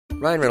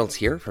Ryan Reynolds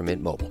here from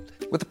Mint Mobile.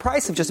 With the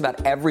price of just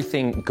about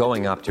everything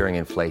going up during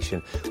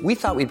inflation, we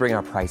thought we'd bring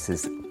our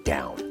prices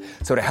down.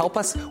 So to help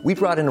us, we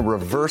brought in a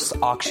reverse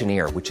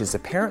auctioneer, which is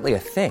apparently a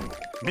thing.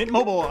 Mint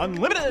Mobile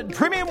Unlimited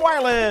Premium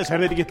Wireless. How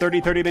to get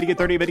 30, 30, bit to get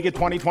 30, bit to get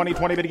 20, 20,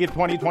 20, bit to get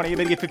 20, 20,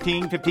 bit to get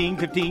 15, 15,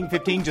 15,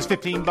 15, just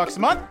 $15 a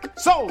month?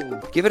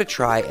 Sold! Give it a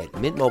try at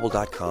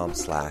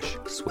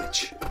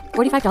mintmobile.com/switch.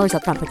 $45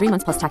 up front for 3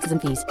 months plus taxes and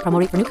fees. Promo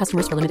rate for new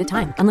customers for limited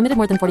time. Unlimited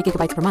more than 40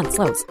 gigabytes per month.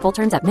 Slows full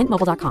terms at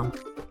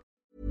mintmobile.com.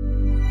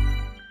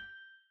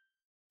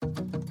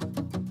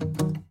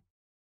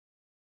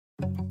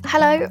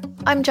 Hello,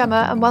 I'm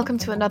Gemma and welcome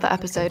to another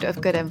episode of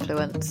Good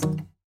Influence.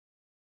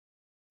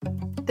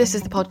 This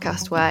is the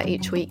podcast where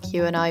each week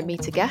you and I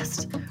meet a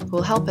guest who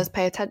will help us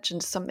pay attention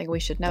to something we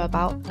should know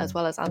about, as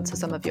well as answer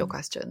some of your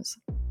questions.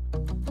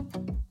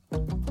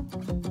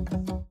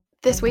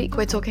 This week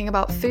we're talking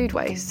about food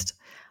waste,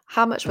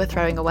 how much we're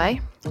throwing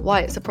away, why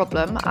it's a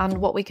problem, and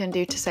what we can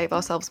do to save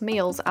ourselves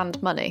meals and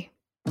money.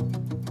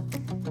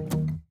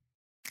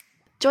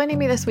 Joining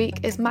me this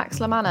week is Max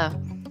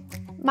Lamanna.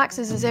 Max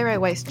is a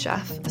zero-waste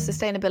chef, a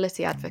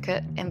sustainability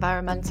advocate,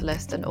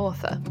 environmentalist and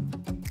author.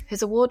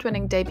 His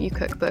award-winning debut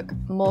cookbook,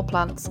 More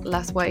Plants,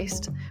 Less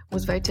Waste,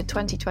 was voted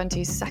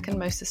 2020's second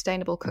most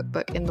sustainable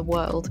cookbook in the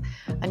world,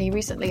 and he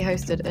recently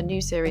hosted a new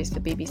series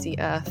for BBC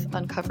Earth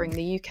uncovering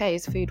the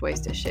UK's food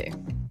waste issue.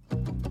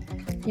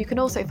 You can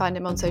also find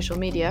him on social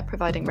media,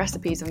 providing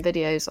recipes and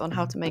videos on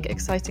how to make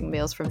exciting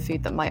meals from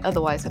food that might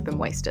otherwise have been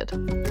wasted.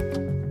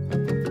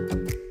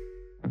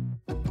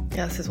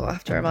 Yeah, this is what I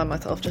have to remind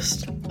myself.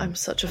 I'm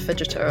such a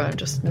fidgeter, I'm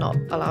just not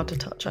allowed to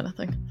touch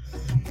anything.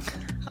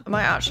 I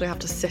might actually have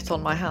to sit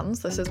on my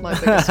hands. This is my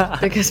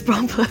biggest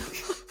problem.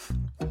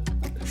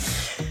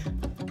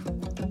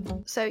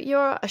 So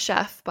you're a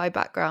chef by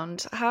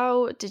background.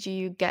 How did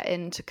you get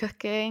into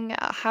cooking?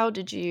 How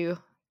did you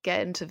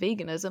get into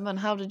veganism? And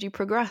how did you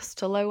progress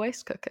to low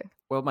waste cooking?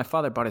 Well, my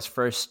father bought his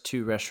first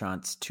 2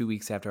 restaurants 2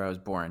 weeks after I was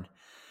born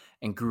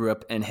and grew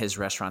up in his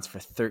restaurants for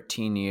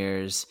 13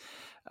 years.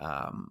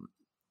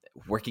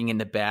 Working in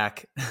the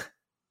back,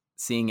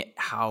 seeing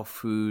how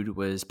food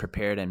was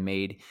prepared and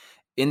made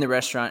in the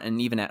restaurant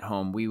and even at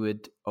home. We were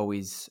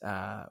always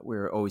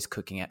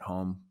cooking at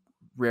home,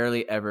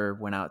 rarely ever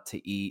went out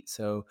to eat.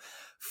 So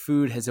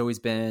food has always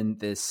been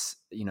this,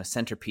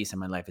 centerpiece in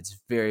my life. It's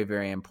very,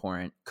 very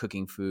important,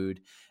 cooking food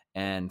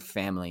and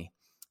family.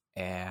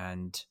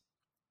 And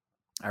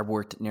I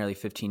worked nearly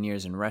 15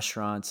 years in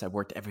restaurants. I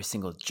worked every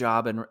single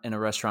job in a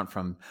restaurant,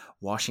 from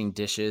washing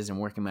dishes and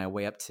working my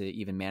way up to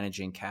even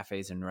managing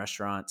cafes and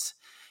restaurants.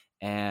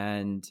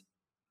 And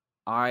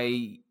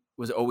I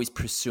was always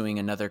pursuing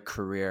another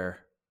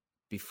career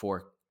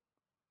before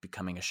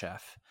becoming a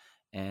chef.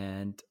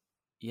 And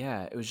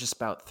yeah, it was just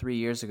about 3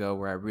 years ago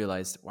where I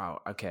realized,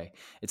 wow, okay,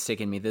 it's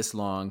taken me this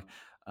long.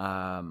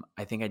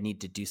 I think I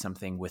need to do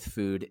something with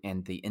food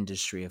and the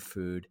industry of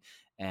food,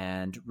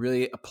 and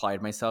really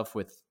applied myself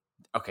with,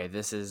 okay,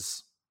 this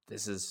is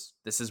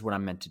what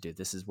I'm meant to do.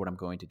 This is what I'm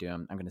going to do.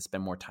 I'm going to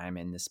spend more time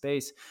in this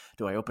space.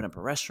 Do I open up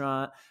a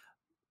restaurant?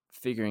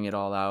 Figuring it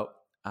all out.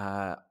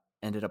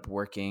 Ended up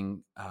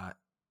working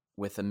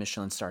with a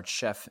Michelin-starred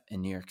chef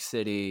in New York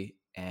City,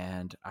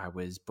 and I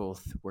was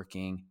both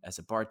working as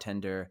a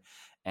bartender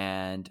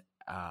and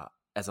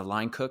as a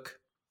line cook,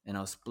 and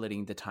I was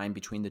splitting the time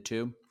between the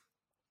two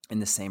in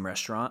the same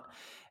restaurant.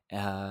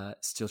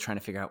 Still trying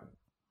to figure out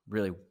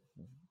really,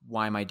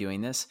 why am I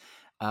doing this?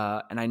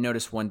 And I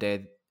noticed one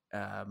day,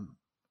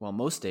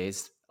 most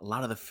days, a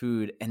lot of the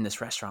food in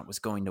this restaurant was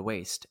going to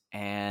waste.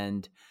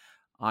 And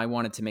I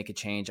wanted to make a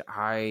change.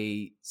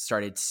 I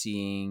started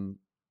seeing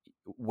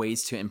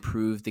ways to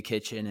improve the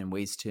kitchen and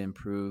ways to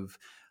improve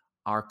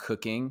our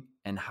cooking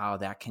and how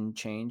that can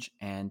change.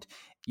 And,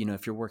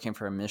 if you're working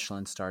for a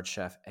Michelin-starred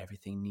chef,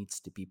 everything needs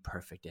to be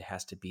perfect. It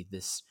has to be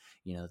this,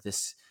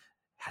 this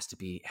has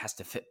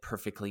to fit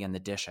perfectly in the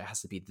dish. It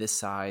has to be this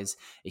size.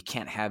 It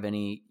can't have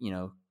any,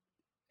 it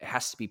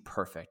has to be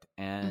perfect.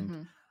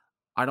 And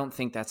I don't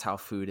think that's how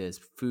food is.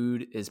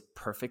 Food is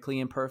perfectly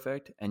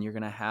imperfect, and you're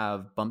going to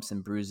have bumps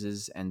and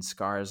bruises and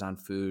scars on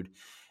food.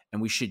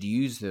 And we should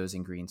use those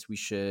ingredients. We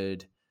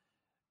should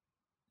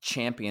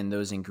champion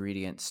those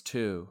ingredients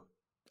too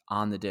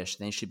on the dish.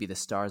 They should be the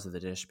stars of the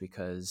dish,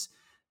 because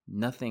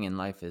nothing in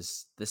life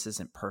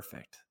isn't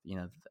perfect,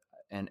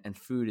 and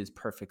food is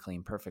perfectly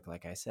imperfect,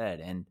 like I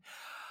said. And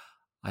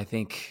I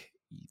think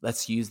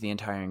let's use the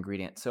entire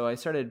ingredient. So I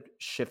started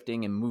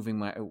shifting and moving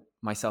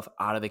myself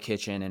out of the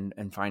kitchen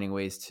and finding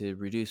ways to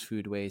reduce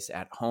food waste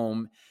at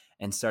home,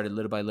 and started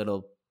little by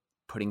little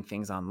putting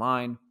things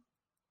online.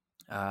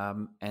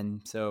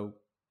 And so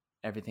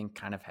everything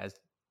kind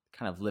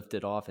of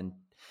lifted off and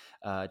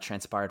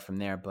transpired from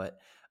there. But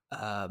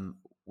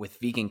with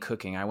vegan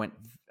cooking, I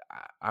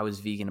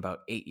was vegan about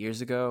 8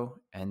 years ago,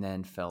 and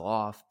then fell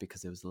off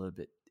because it was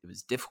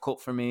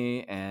difficult for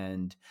me,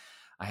 and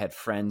I had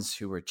friends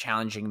who were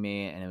challenging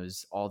me, and it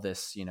was all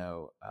this, it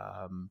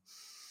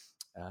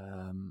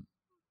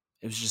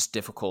was just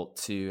difficult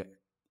to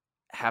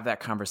have that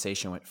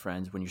conversation with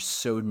friends when you're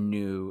so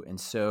new and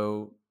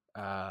so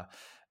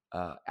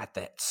at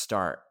the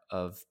start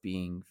of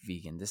being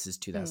vegan. This is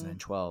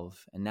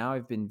 2012, and now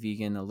I've been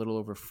vegan a little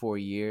over 4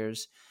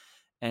 years,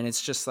 and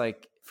it's just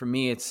like, for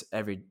me,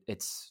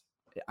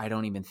 I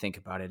don't even think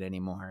about it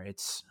anymore.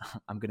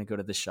 I'm going to go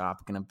to the shop,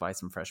 I'm going to buy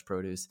some fresh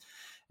produce.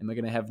 Am I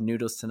going to have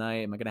noodles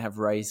tonight? Am I going to have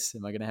rice?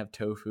 Am I going to have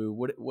tofu?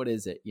 What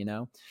is it,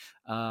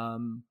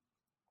 And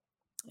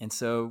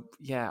so,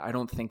 yeah, I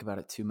don't think about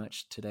it too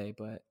much today,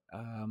 but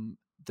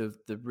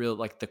the real,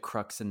 like, the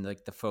crux and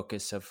like the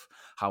focus of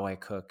how I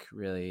cook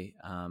really,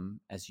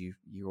 as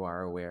you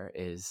are aware,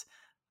 is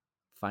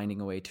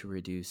finding a way to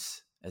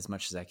reduce as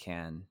much as I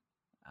can,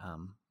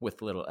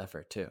 with little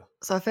effort too.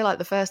 So I feel like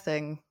the first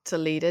thing to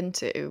lead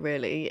into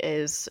really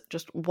is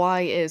just,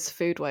 why is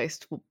food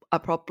waste a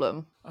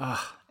problem?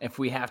 If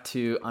we have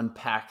to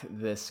unpack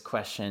this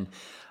question,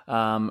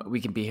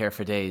 we can be here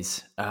for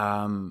days.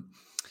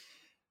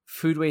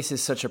 Food waste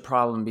is such a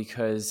problem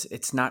because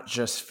it's not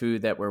just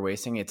food that we're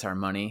wasting, it's our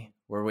money.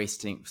 We're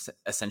wasting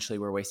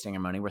our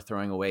money. We're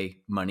throwing away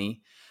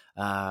money.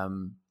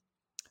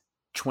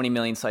 20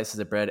 million slices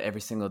of bread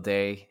every single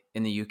day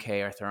in the UK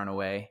are thrown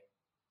away.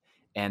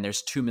 And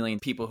there's 2 million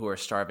people who are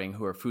starving,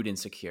 who are food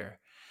insecure.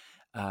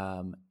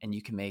 And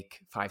you can make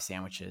 5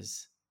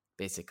 sandwiches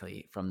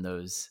basically from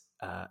those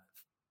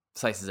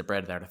slices of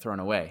bread that are thrown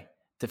away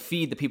to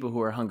feed the people who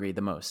are hungry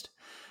the most.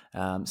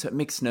 So it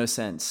makes no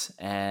sense.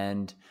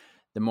 And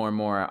the more and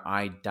more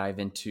I dive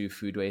into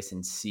food waste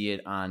and see it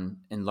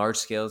in large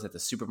scales at the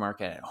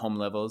supermarket, at home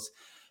levels,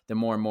 the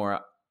more and more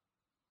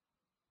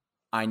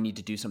I need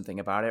to do something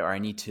about it, or I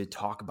need to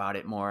talk about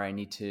it more. I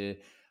need to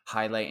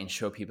highlight and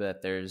show people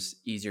that there's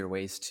easier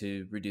ways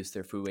to reduce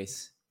their food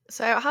waste.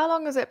 So how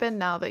long has it been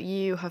now that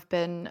you have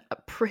been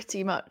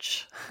pretty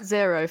much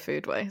zero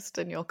food waste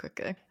in your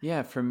cooking?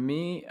 Yeah, for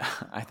me,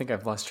 I think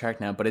I've lost track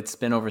now, but it's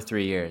been over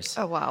 3 years.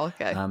 Oh, wow.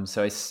 Okay.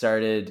 So I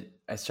started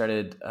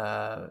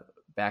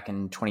back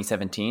in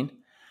 2017.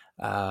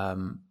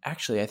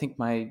 Actually, I think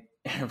my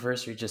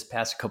anniversary just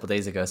passed a couple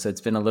days ago, so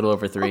it's been a little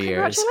over 3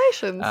 years.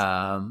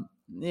 Congratulations.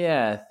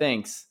 Yeah,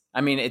 thanks.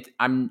 I mean,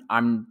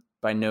 I'm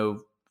by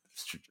no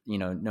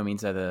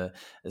means of the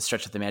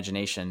stretch of the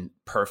imagination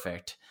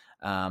perfect.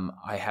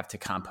 I have to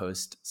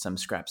compost some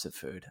scraps of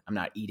food. I'm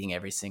not eating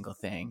every single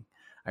thing.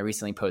 I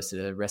recently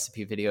posted a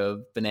recipe video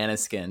of banana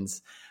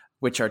skins,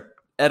 which are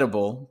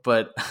edible,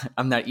 but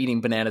I'm not eating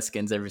banana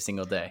skins every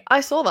single day.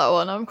 I saw that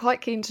one. I'm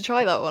quite keen to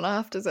try that one, I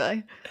have to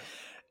say.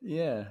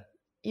 Yeah.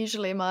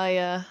 Usually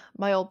my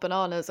old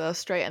bananas are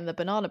straight in the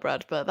banana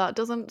bread, but that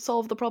doesn't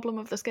solve the problem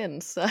of the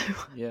skins. So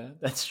yeah,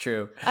 that's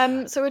true.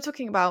 So we're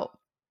talking about,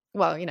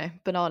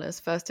 bananas,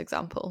 first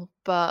example,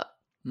 but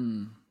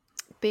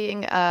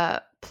being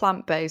a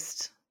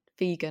plant-based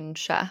vegan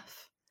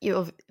chef,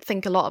 you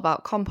think a lot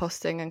about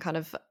composting and kind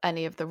of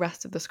any of the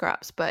rest of the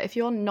scraps. But if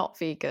you're not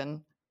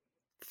vegan,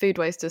 food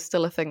waste is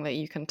still a thing that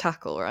you can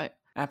tackle, right?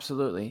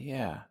 Absolutely,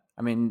 yeah.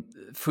 I mean,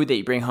 food that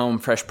you bring home,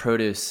 fresh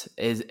produce,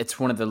 it's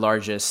one of the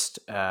largest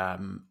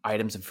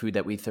items of food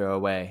that we throw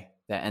away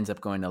that ends up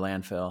going to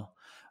landfill.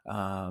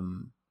 I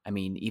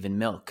mean, even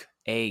milk,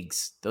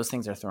 eggs, those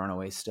things are thrown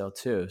away still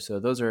too. So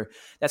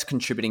that's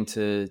contributing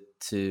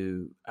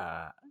to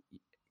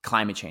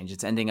climate change.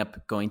 It's ending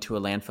up going to a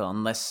landfill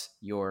unless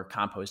you're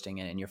composting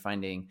it and you're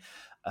finding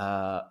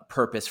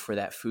purpose for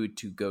that food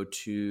to go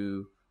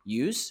to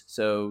use.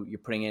 So you're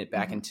putting it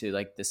back into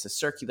like a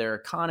circular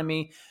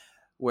economy,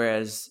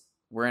 whereas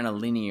we're in a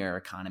linear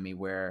economy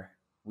where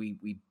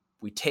we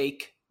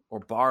take or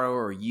borrow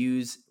or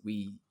use,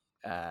 we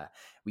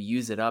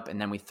use it up and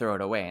then we throw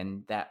it away,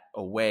 and that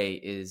away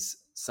is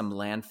some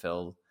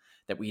landfill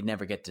that we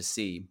never get to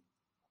see,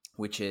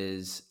 which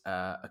is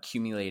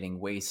accumulating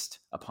waste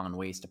upon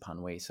waste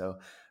upon waste. So,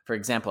 for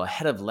example, a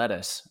head of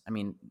lettuce, I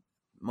mean,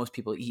 most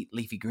people eat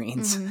leafy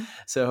greens.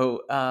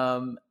 So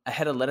a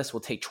head of lettuce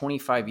will take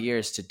 25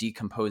 years to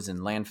decompose in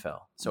landfill.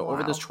 So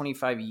over those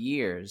 25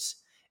 years,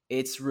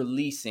 it's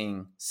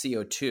releasing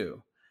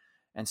CO2.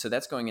 And so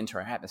that's going into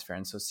our atmosphere.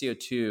 And so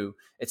CO2,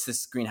 it's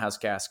this greenhouse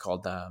gas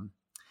called,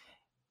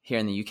 here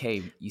in the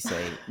UK, you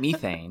say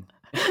methane.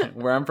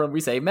 Where I'm from,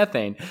 we say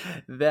methane.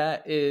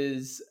 That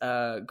is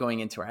going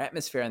into our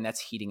atmosphere, and that's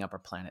heating up our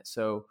planet.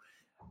 So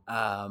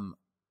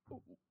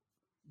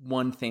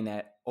one thing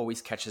that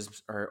always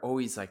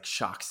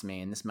shocks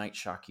me, and this might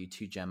shock you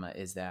too, Gemma,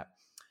 is that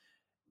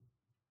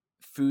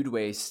food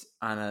waste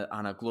on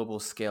a global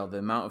scale, the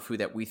amount of food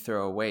that we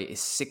throw away is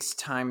 6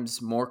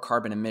 times more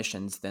carbon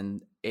emissions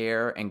than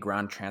air and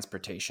ground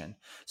transportation.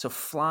 So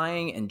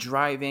flying and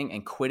driving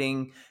and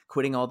quitting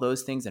all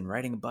those things and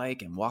riding a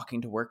bike and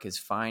walking to work is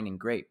fine and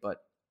great, but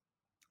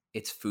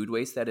it's food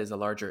waste that is a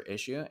larger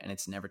issue, and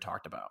it's never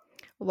talked about.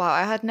 Wow,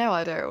 I had no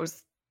idea it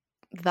was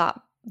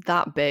that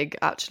big,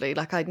 actually.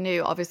 Like, I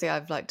knew, obviously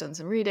I've done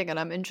some reading and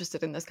I'm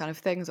interested in this kind of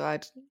thing, so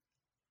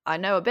I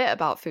know a bit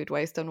about food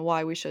waste and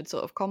why we should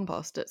sort of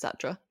compost,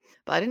 etc.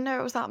 But I didn't know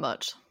it was that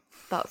much.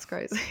 That's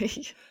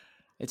crazy.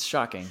 It's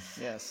shocking,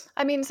 yes.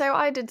 I mean, so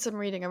I did some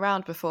reading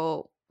around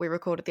before we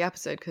recorded the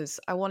episode because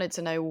I wanted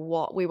to know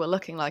what we were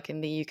looking like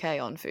in the UK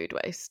on food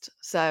waste.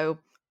 So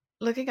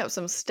looking up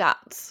some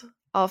stats,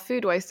 our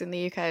food waste in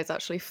the UK has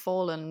actually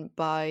fallen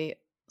by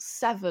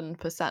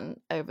 7%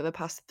 over the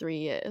past 3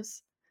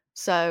 years.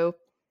 So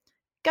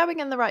going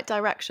in the right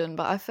direction,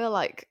 but I feel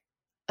like,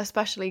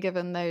 especially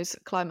given those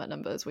climate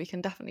numbers, we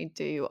can definitely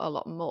do a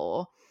lot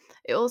more.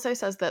 It also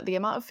says that the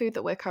amount of food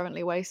that we're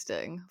currently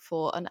wasting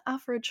for an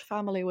average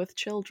family with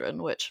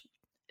children, which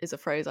is a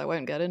phrase I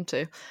won't get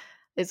into,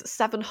 is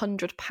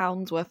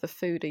 £700 worth of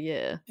food a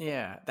year.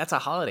 Yeah, that's a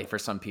holiday for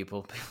some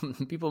people.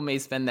 People may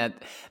spend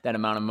that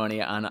amount of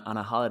money on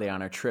a holiday,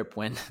 on a trip,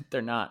 when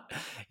they're not,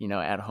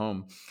 at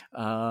home.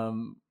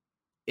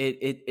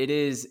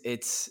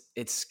 It's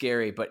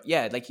scary, but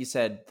yeah, like you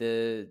said,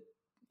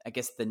 I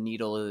guess the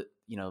needle,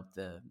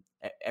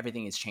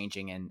 everything is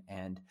changing,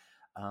 and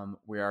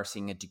we are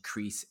seeing a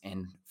decrease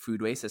in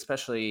food waste,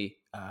 especially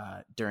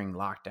during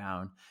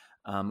lockdown.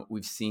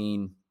 We've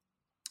seen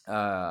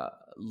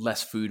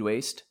less food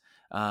waste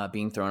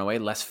being thrown away,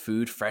 less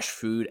food, fresh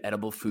food,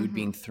 edible food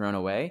being thrown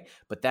away.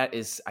 But that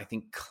is, I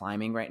think,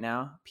 climbing right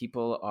now.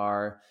 People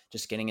are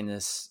just getting in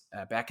this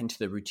back into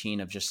the routine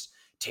of just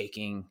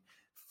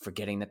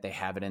forgetting that they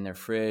have it in their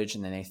fridge,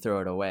 and then they throw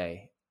it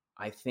away.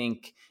 I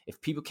think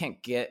if people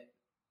can't get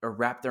or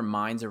wrap their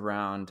minds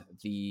around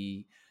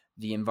the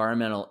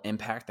environmental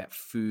impact that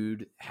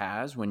food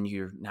has when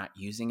you're not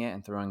using it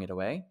and throwing it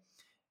away,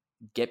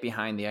 get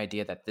behind the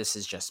idea that this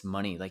is just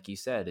money. Like you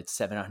said, it's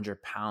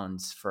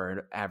 £700 for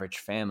an average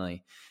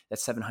family.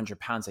 That's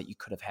 £700 that you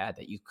could have had,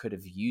 that you could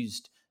have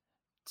used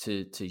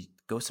to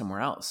go somewhere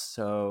else,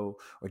 or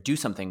do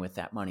something with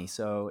that money.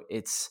 So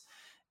it's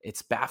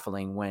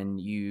baffling when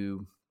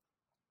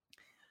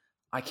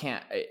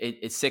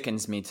it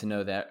sickens me to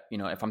know that,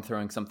 if I'm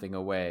throwing something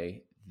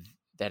away,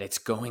 that it's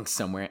going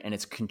somewhere and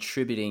it's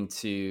contributing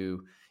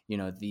to,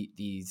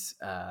 these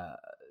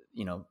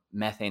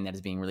methane that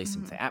is being released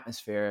into the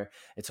atmosphere.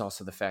 It's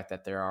also the fact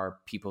that there are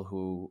people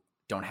who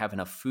don't have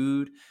enough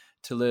food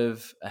to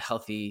live a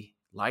healthy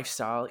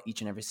lifestyle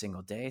each and every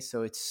single day.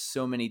 So it's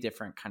so many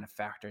different kind of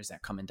factors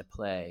that come into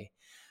play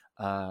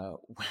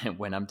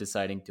when I'm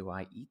deciding, do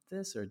I eat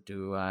this or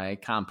do I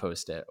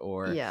compost it?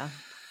 Or yeah,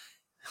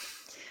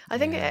 I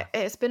think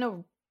it's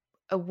been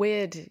a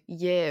weird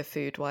year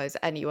food wise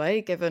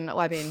anyway,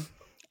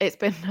 it's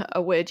been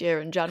a weird year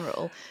in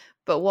general.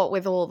 But what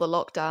with all the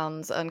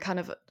lockdowns and kind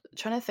of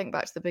trying to think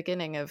back to the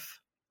beginning of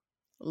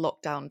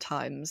lockdown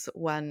times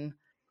when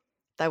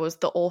there was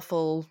the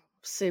awful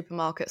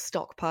supermarket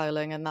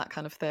stockpiling and that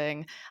kind of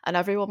thing, and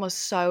everyone was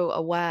so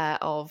aware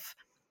of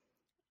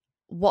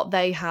what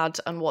they had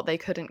and what they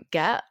couldn't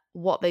get,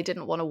 what they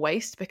didn't want to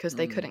waste because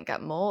they couldn't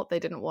get more. They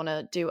didn't want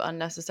to do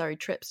unnecessary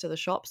trips to the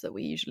shops that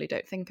we usually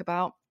don't think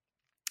about.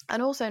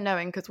 And also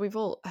knowing, because we've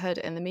all heard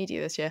it in the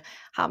media this year,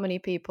 how many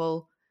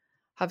people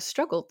have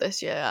struggled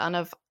this year and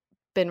have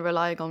been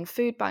relying on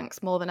food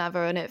banks more than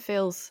ever, and it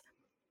feels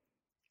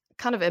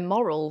kind of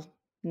immoral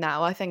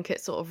now. I think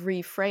it sort of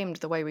reframed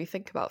the way we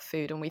think about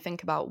food and we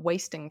think about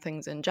wasting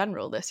things in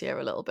general this year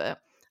a little bit.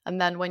 And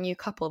then when you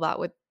couple that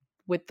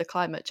with the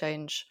climate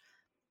change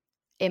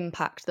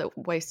impact that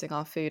wasting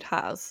our food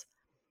has,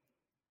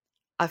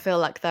 I feel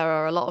like there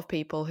are a lot of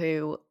people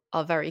who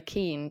are very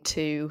keen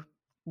to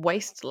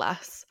waste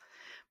less,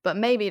 but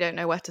maybe don't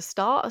know where to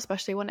start,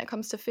 especially when it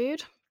comes to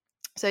food.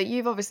 So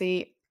you've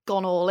obviously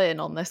gone all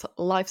in on this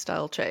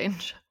lifestyle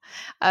change.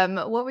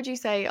 What would you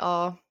say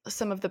are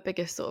some of the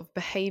biggest sort of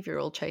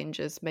behavioural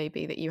changes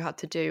maybe that you had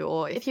to do?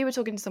 Or if you were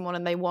talking to someone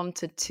and they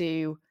wanted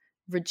to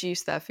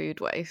reduce their food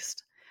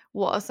waste,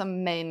 what are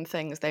some main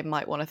things they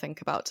might want to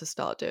think about to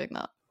start doing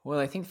that? Well,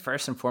 I think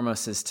first and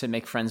foremost is to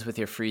make friends with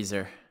your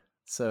freezer.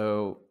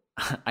 So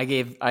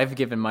I've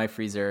given my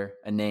freezer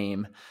a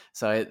name.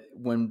 So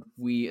when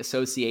we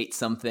associate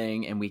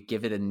something and we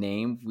give it a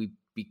name, we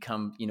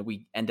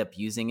end up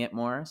using it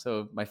more.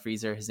 So my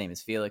freezer, his name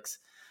is Felix.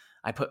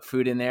 I put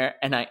food in there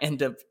and I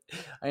end up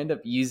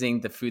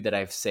using the food that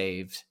I've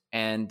saved.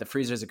 And the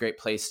freezer is a great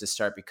place to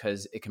start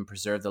because it can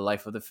preserve the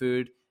life of the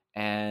food.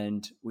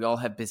 And we all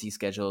have busy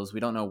schedules. We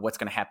don't know what's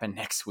going to happen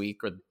next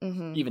week or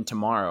even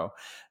tomorrow.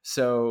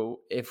 So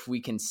if we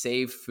can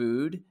save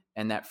food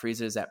and that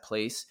freezer is that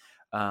place,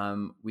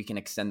 we can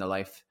extend the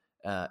life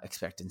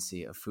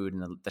expectancy of food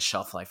and the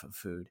shelf life of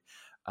food.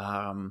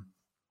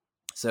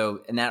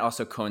 So, and that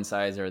also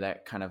coincides, or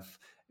that kind of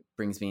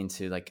brings me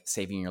into like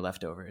saving your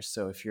leftovers.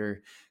 So if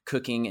you're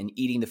cooking and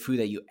eating the food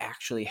that you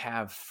actually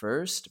have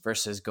first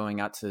versus going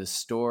out to the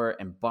store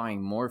and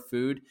buying more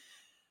food,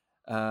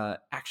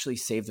 actually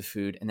save the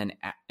food and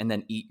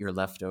then eat your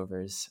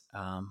leftovers.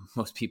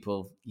 Most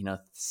people,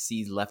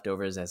 see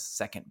leftovers as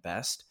second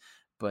best,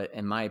 but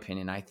in my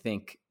opinion, I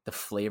think the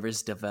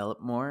flavors develop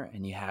more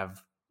and you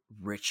have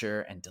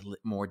richer and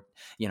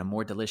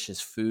more delicious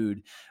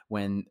food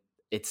when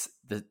it's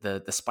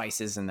the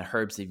spices and the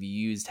herbs that you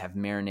used have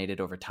marinated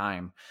over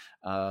time.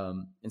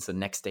 And so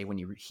next day when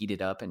you heat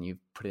it up and you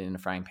put it in a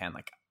frying pan,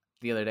 like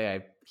the other day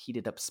I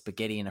heated up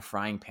spaghetti in a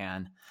frying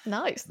pan.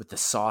 Nice. With the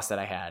sauce that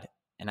I had.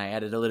 And I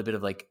added a little bit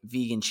of like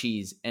vegan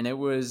cheese and it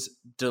was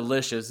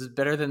delicious. It's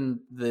better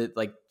than the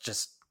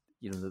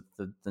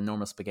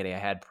normal spaghetti I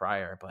had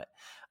prior. But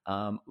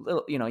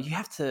Little, you know, you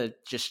have to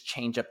just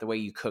change up the way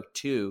you cook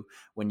too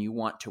when you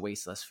want to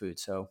waste less food.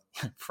 So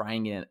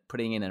frying it,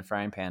 putting it in a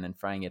frying pan and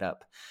frying it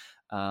up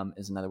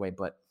is another way.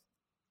 But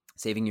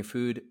saving your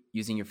food,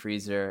 using your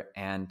freezer,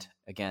 and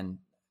again,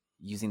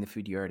 using the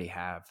food you already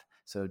have.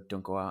 So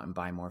don't go out and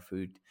buy more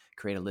food.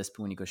 Create a list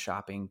when you go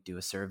shopping. Do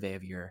a survey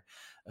of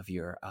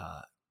your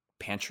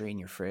pantry and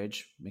your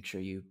fridge. Make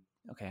sure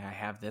I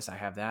have this, I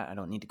have that. I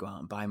don't need to go out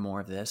and buy more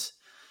of this.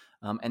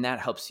 And that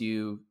helps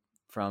you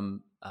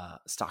from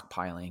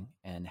stockpiling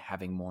and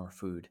having more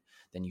food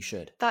than you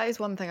should. That is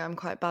one thing I'm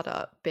quite bad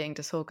at, being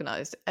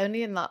disorganized.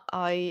 Only in that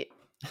I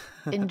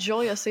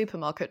enjoy a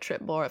supermarket trip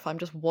more if I'm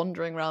just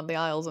wandering around the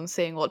aisles and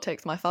seeing what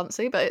takes my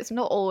fancy, but it's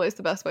not always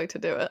the best way to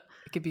do it.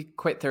 It could be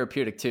quite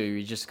therapeutic too.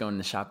 You're just going to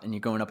the shop and you're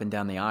going up and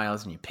down the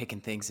aisles and you're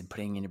picking things and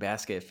putting in your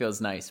basket. It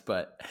feels nice,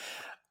 but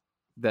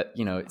that,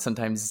 you know,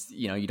 sometimes,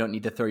 you know, you don't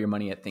need to throw your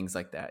money at things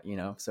like that, you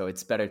know? So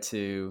it's better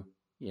to,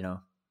 you know,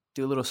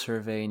 do a little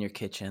survey in your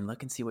kitchen,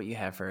 look and see what you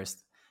have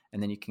first,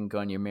 and then you can go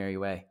on your merry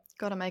way.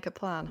 Got to make a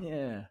plan.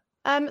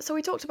 Yeah. So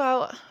we talked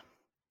about,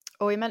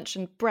 or we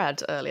mentioned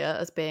bread earlier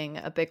as being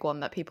a big one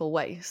that people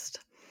waste.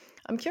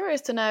 I'm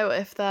curious to know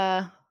if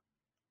there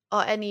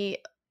are any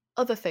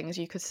other things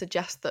you could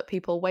suggest that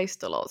people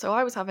waste a lot. So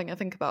I was having a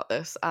think about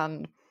this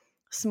and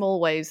small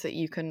ways that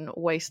you can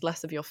waste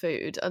less of your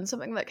food. And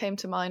something that came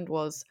to mind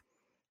was,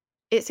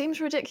 it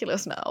seems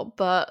ridiculous now,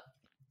 but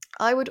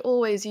I would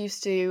always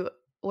used to,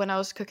 when I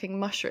was cooking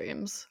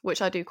mushrooms,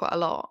 which I do quite a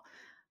lot,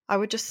 I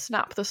would just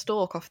snap the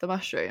stalk off the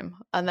mushroom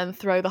and then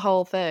throw the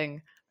whole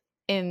thing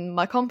in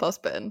my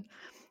compost bin.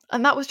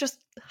 And that was just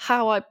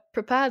how I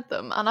prepared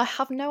them. And I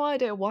have no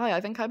idea why.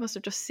 I think I must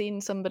have just seen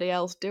somebody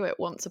else do it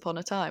once upon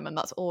a time, and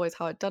that's always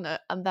how I'd done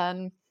it. And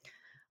then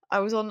I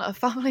was on a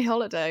family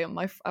holiday and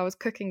I was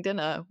cooking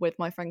dinner with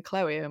my friend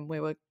Chloe, and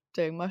we were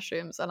doing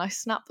mushrooms, and I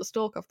snapped the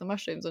stalk off the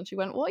mushrooms, and she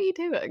went, "What are you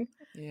doing?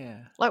 Yeah.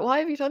 Like, why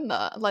have you done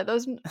that? Like,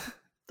 there's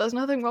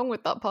nothing wrong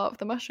with that part of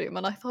the mushroom."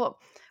 And I thought,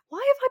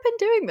 why have I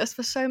been doing this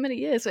for so many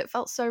years? It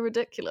felt so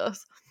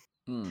ridiculous.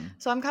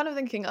 So I'm kind of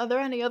thinking, are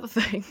there any other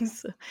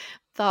things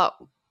that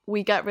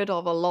we get rid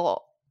of a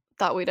lot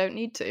that we don't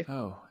need to?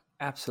 Oh,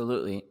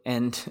 absolutely.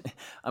 And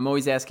I'm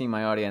always asking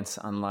my audience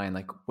online,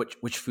 like,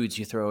 which foods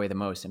you throw away the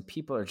most. And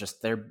people are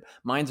just, their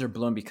minds are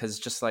blown, because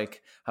just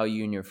like how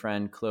you and your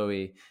friend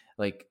Chloe,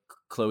 like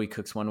Chloe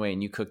cooks one way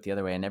and you cook the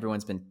other way, and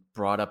everyone's been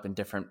brought up in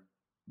different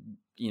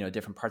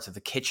parts of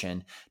the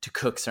kitchen to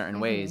cook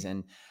certain ways.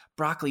 And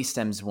broccoli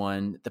stems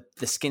one,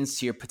 the skins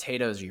to your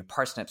potatoes or your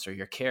parsnips or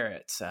your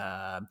carrots,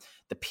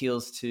 the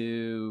peels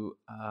to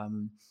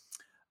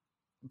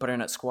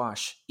butternut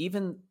squash,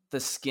 even the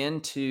skin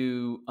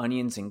to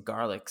onions and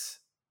garlics.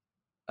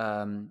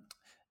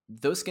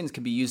 Those skins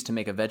can be used to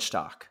make a veg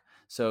stock.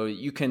 So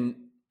you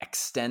can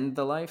extend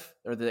the life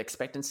or the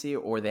expectancy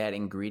or that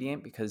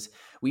ingredient, because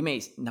we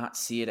may not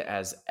see it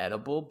as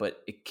edible, but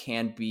it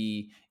can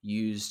be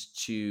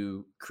used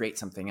to create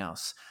something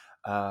else.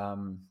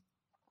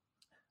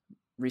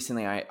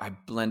 Recently, I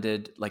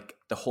blended like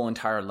the whole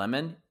entire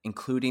lemon,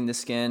 including the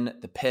skin,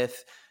 the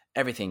pith,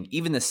 everything,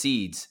 even the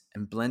seeds,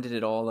 and blended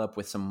it all up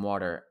with some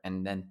water,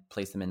 and then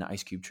placed them in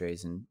ice cube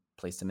trays and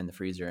placed them in the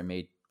freezer and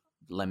made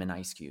lemon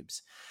ice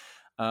cubes.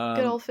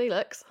 Good old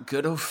Felix.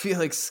 Good old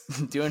Felix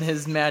doing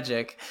his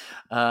magic,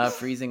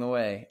 freezing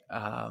away.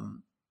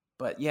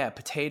 But yeah,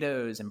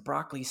 potatoes and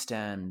broccoli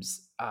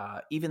stems,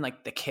 even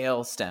like the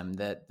kale stem,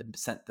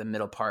 the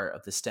middle part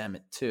of the stem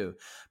too.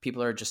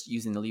 People are just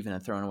using the leaf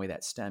and throwing away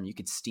that stem. You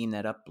could steam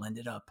that up, blend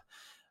it up,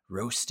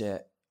 roast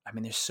it. I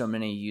mean, there's so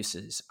many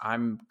uses.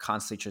 I'm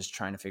constantly just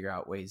trying to figure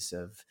out ways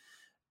of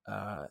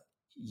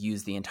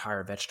use the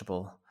entire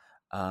vegetable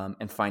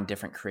and find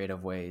different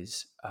creative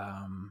ways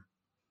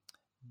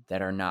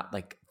that are not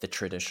like the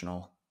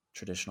traditional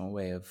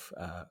way of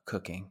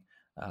cooking.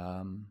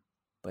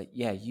 But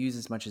yeah, use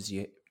as much as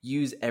you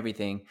use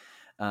everything.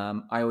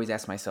 I always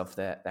ask myself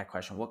that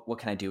question: what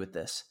can I do with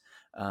this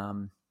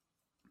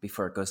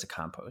before it goes to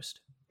compost?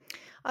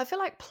 I feel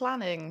like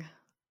planning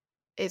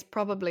is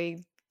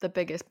probably the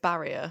biggest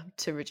barrier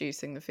to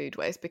reducing the food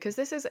waste, because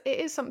it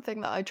is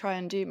something that I try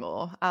and do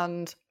more.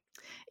 And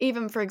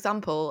even, for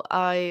example,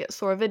 I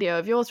saw a video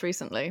of yours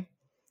recently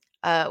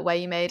where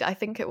you made, I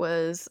think it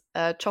was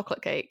a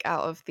chocolate cake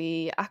out of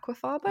the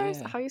aquafaba, is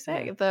that how you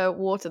say it? The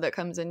water that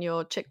comes in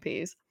your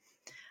chickpeas.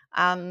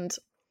 And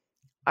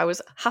I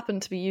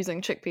happened to be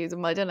using chickpeas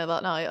in my dinner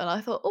that night, and I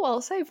thought, oh,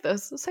 I'll save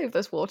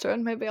this water,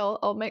 and maybe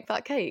I'll make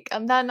that cake.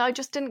 And then I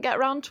just didn't get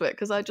around to it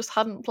because I just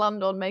hadn't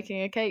planned on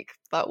making a cake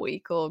that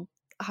week, or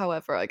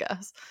however, I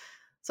guess.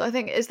 So I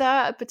think, is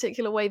there a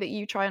particular way that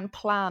you try and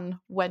plan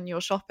when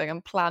you're shopping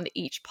and plan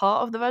each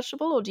part of the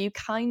vegetable, or do you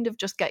kind of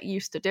just get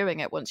used to doing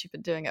it once you've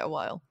been doing it a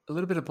while? A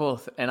little bit of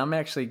both. And I'm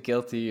actually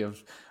guilty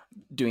of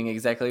doing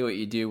exactly what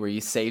you do, where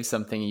you save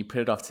something and you put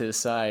it off to the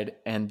side,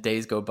 and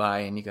days go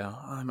by and you go,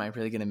 oh, am I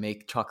really going to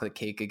make chocolate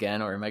cake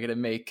again? Or am I going to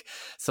make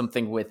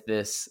something with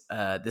this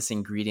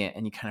ingredient?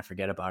 And you kind of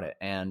forget about it.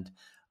 And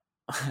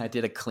I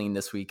did a clean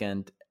this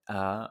weekend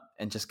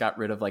and just got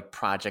rid of like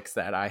projects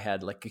that I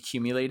had like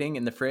accumulating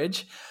in the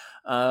fridge.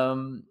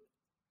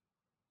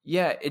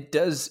 Yeah, it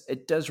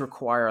does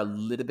require a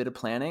little bit of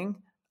planning.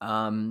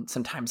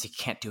 Sometimes you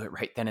can't do it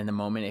right then in the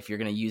moment. If you're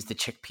going to use the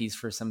chickpeas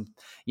for some,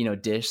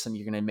 dish,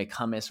 you're going to make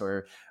hummus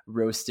or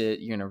roast it,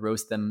 you're going to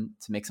roast them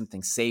to make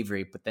something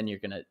savory, but then you're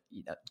going to,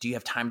 do you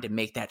have time to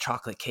make that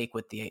chocolate cake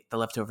with the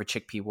leftover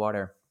chickpea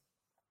water?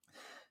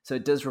 So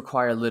it does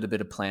require a little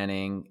bit of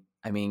planning.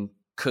 I mean,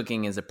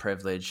 cooking is a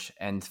privilege,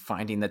 and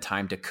finding the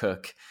time to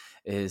cook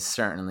is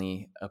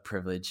certainly a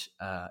privilege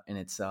in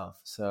itself.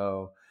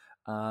 So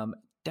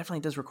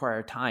definitely does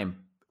require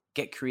time.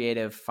 Get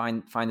creative,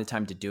 find the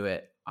time to do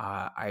it.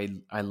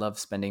 I love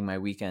spending my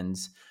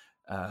weekends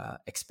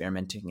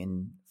experimenting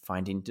and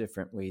finding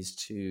different ways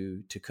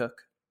to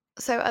cook.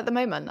 So at the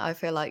moment, I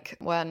feel like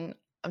when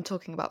I'm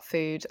talking about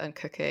food and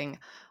cooking,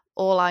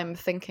 all I'm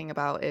thinking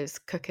about is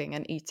cooking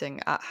and eating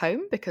at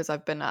home, because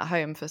I've been at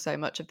home for so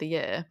much of the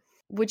year.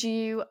 Would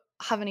you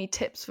have any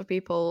tips for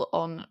people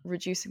on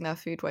reducing their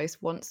food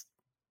waste once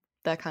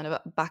they're kind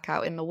of back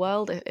out in the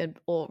world,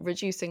 or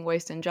reducing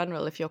waste in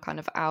general if you're kind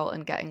of out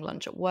and getting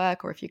lunch at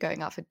work, or if you're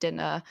going out for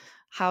dinner?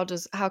 How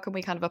can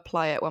we kind of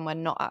apply it when we're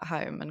not at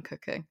home and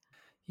cooking?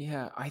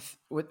 Yeah,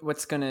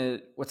 what's going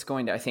to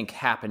I think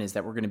happen is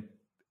that we're going to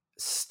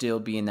still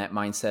be in that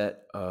mindset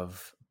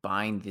of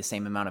buying the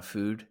same amount of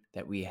food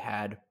that we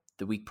had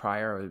the week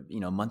prior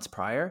or months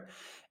prior,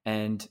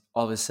 and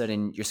all of a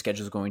sudden your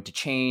schedule is going to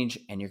change,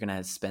 and you're going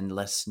to spend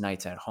less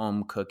nights at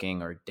home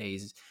cooking or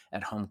days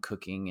at home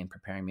cooking and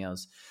preparing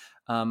meals.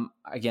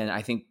 Again,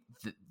 I think,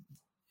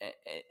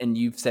 and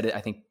you've said it,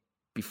 I think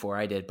before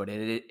I did, but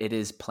it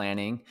is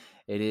planning.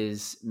 It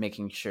is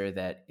making sure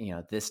that,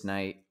 this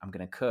night I'm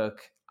going to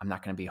cook. I'm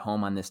not going to be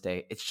home on this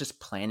day. It's just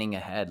planning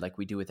ahead, like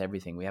we do with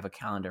everything. We have a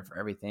calendar for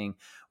everything.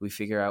 We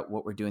figure out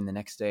what we're doing the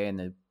next day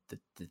and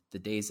the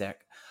days that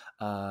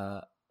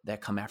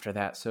come after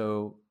that.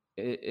 So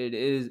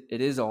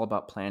it is all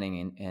about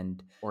planning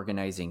and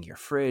organizing your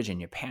fridge and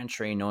your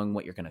pantry, knowing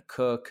what you're going to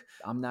cook.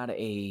 I'm not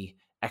a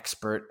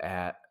expert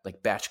at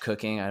like batch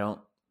cooking. I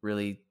don't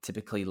really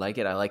typically like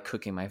it. I like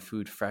cooking my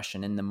food fresh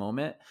and in the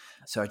moment.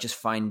 So I just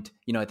find,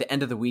 at the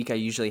end of the week, I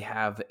usually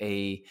have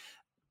a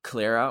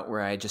clear out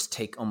where I just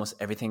take almost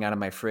everything out of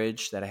my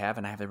fridge that I have.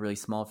 And I have a really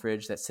small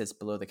fridge that sits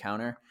below the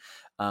counter.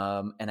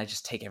 And I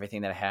just take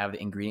everything that I have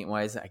ingredient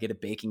wise. I get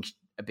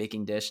a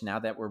baking dish now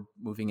that we're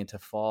moving into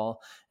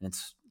fall and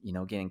it's,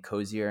 getting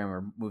cozier and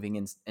we're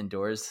moving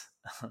indoors.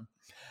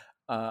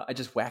 I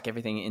just whack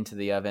everything into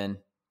the oven,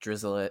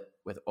 drizzle it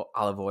with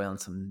olive oil and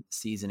some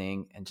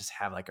seasoning, and just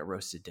have like a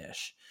roasted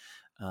dish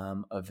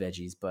of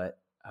veggies. But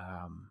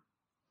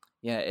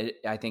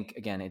I think,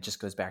 again, it just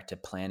goes back to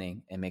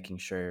planning and making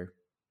sure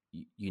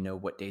you know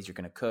what days you're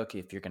going to cook.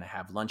 If you're going to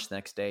have lunch the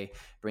next day,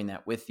 bring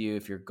that with you.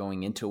 If you're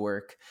going into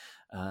work,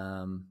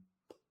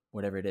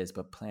 whatever it is,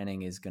 but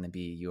planning is going to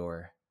be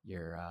your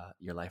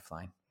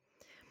lifeline.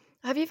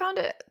 Have you found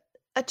it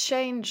a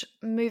change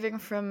moving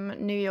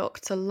from New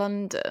York to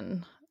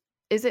London?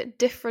 Is it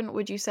different,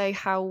 would you say,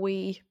 how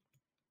we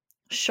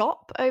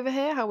shop over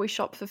here, how we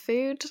shop for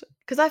food?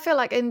 Because I feel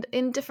like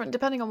in different,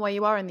 depending on where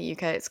you are in the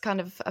UK, it's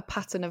kind of a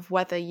pattern of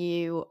whether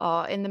you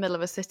are in the middle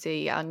of a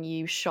city and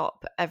you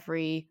shop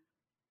every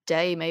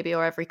day maybe,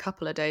 or every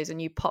couple of days,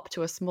 and you pop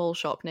to a small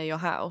shop near your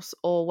house,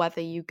 or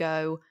whether you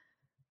go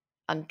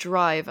and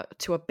drive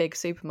to a big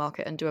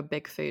supermarket and do a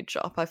big food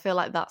shop. I feel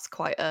like that's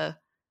quite a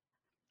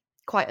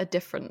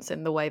difference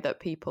in the way that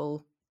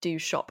people do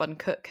shop and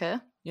cook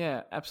here.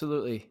 Yeah,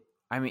 absolutely.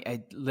 I mean,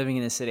 living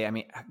in the city,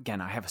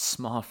 again, I have a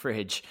small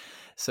fridge,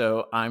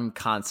 so I'm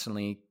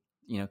constantly,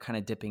 kind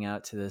of dipping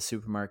out to the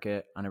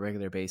supermarket on a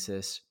regular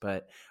basis.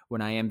 But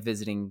when I am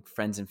visiting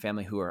friends and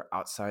family who are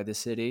outside the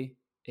city,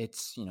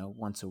 it's,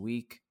 once a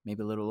week,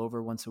 maybe a little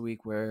over once a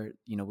week, where,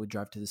 we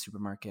drive to the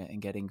supermarket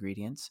and get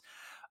ingredients.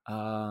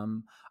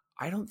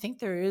 I don't think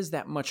there is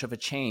that much of a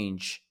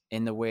change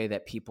in the way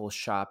that people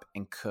shop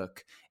and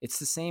cook. It's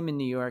the same in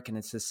New York and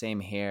it's the same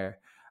here.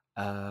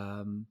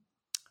 I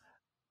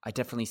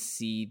definitely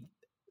see,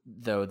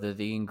 though,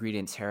 the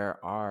ingredients here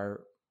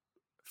are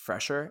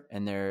fresher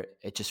and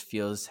it just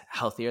feels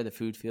healthier. The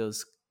food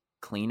feels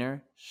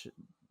cleaner,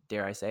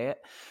 dare I say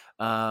it.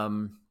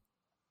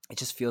 It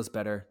just feels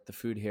better, the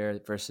food here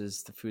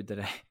versus the food that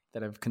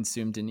I've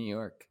consumed in New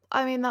York.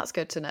 I mean, that's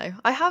good to know.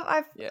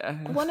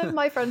 One of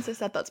my friends has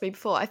said that to me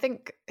before, I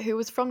think, who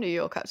was from New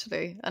York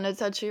actually, and had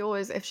said she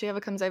always, if she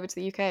ever comes over to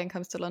the UK and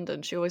comes to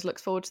London, she always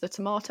looks forward to the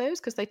tomatoes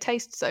because they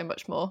taste so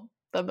much more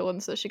than the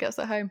ones that she gets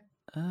at home.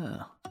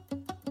 Oh.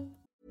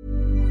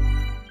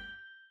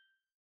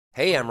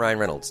 Hey, I'm Ryan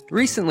Reynolds.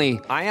 Recently,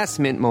 I asked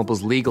Mint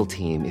Mobile's legal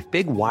team if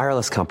big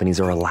wireless companies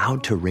are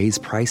allowed to raise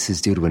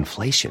prices due to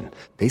inflation.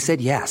 They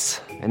said yes.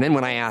 And then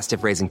when I asked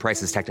if raising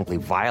prices technically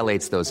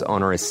violates those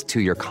onerous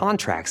 2-year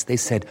contracts, they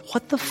said,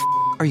 "What the f***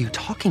 are you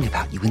talking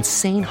about, you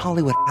insane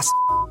Hollywood ass?"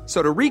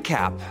 So to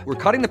recap, we're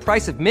cutting the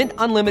price of Mint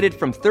Unlimited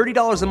from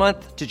 $30 a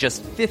month to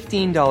just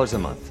 $15 a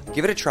month.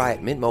 Give it a try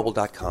at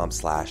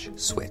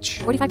mintmobile.com/switch.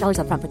 $45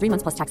 up front for 3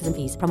 months plus taxes and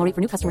fees. Promo rate for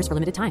new customers for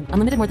limited time.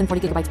 Unlimited more than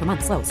 40 gigabytes per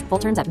month slows. Full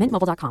terms at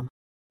mintmobile.com.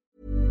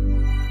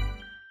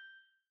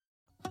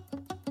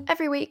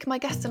 Every week, my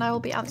guest and I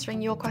will be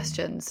answering your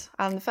questions,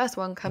 and the first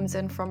one comes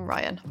in from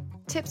Ryan.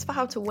 Tips for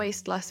how to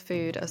waste less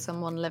food as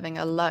someone living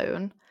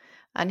alone.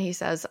 And he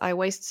says, I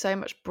waste so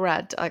much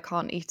bread, I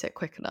can't eat it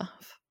quick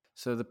enough.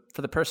 So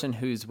for the person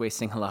who's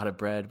wasting a lot of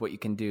bread, what you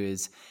can do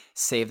is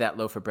save that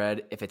loaf of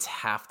bread. If it's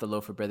half the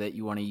loaf of bread that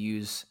you want to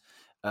use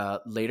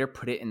later,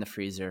 put it in the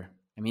freezer.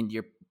 I mean,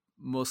 you're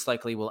most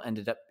likely will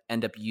end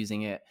up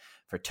using it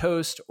for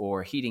toast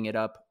or heating it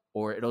up,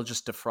 or it'll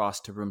just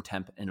defrost to room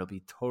temp and it'll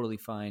be totally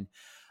fine.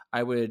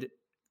 I would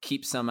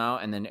keep some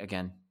out and then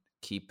again,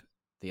 keep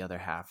the other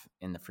half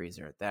in the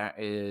freezer.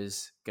 That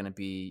is going to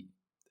be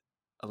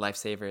a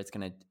lifesaver. It's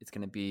going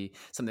to be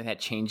something that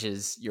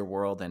changes your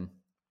world, and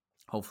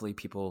hopefully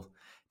people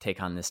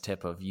take on this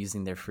tip of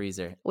using their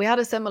freezer. We had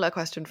a similar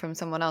question from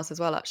someone else as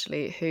well,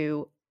 actually,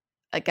 who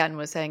again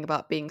was saying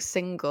about being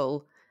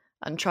single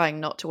and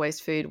trying not to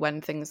waste food when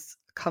things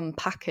come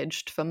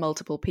packaged for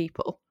multiple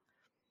people.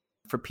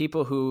 For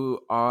people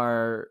who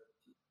are,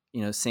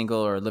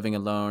 single or living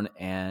alone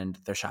and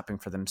they're shopping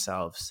for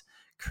themselves,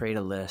 create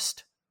a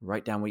list,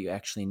 write down what you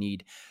actually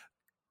need.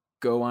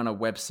 Go on a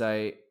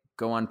website,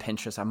 go on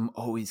Pinterest. I'm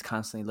always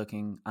constantly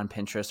looking on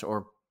Pinterest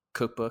or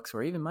cookbooks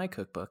or even my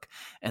cookbook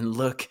and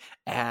look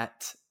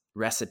at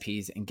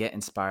recipes and get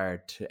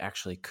inspired to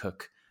actually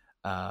cook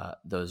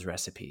those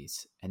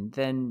recipes. And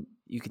then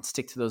you can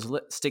stick to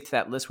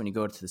that list when you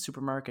go to the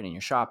supermarket and you're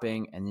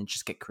shopping, and then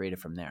just get creative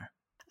from there.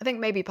 I think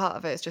maybe part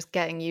of it is just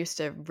getting used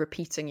to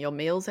repeating your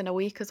meals in a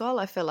week as well.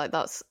 I feel like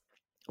that's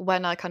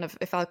when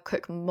if I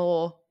cook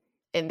more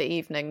in the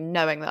evening,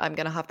 knowing that I'm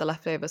going to have the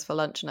leftovers for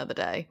lunch another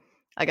day,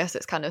 I guess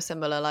it's kind of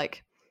similar,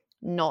 like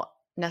not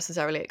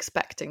necessarily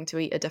expecting to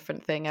eat a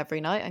different thing every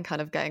night and kind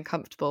of getting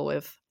comfortable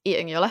with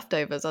eating your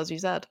leftovers, as you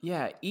said.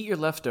 Yeah, eat your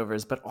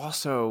leftovers, but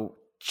also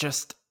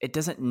just, it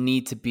doesn't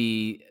need to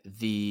be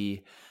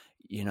the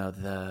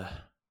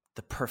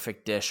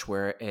perfect dish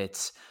where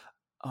it's,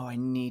 oh, I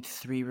need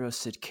 3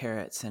 roasted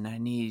carrots and I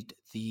need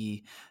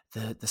the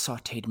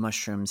sauteed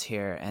mushrooms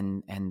here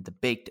and the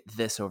baked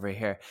this over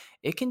here.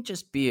 It can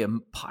just be a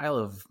pile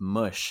of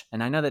mush.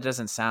 And I know that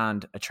doesn't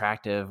sound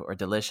attractive or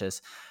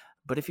delicious,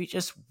 but if you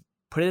just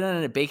put it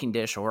in a baking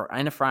dish or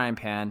in a frying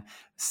pan,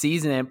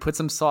 season it, put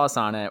some sauce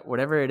on it,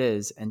 whatever it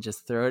is, and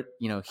just throw it,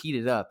 heat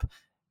it up,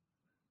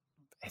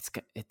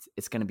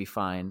 it's going to be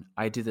fine.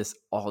 I do this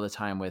all the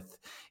time with,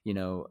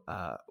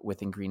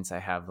 with ingredients I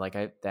have, like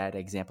that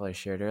example I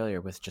shared earlier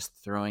with just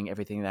throwing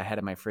everything that I had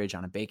in my fridge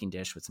on a baking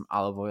dish with some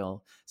olive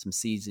oil, some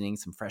seasoning,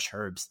 some fresh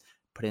herbs,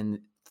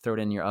 throw it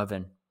in your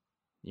oven.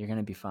 You're going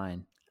to be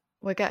fine.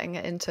 We're getting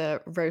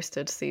into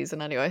roasted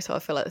season anyway, so I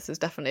feel like this is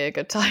definitely a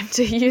good time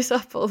to use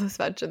up all this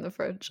veg in the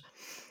fridge.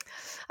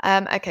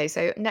 Okay,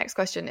 so next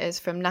question is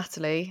from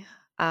Natalie.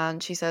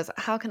 And she says,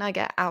 how can I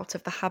get out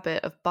of the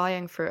habit of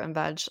buying fruit and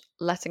veg,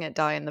 letting it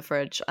die in the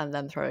fridge, and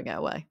then throwing it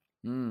away?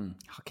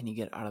 How can you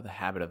get out of the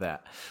habit of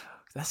that?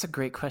 That's a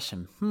great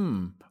question.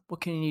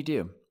 What can you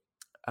do?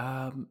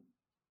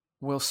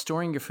 Well,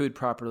 storing your food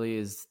properly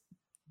is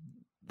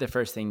the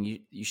first thing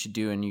you should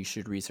do, and you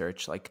should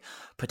research. Like,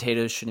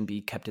 potatoes shouldn't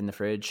be kept in the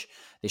fridge.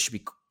 They should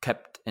be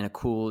kept in a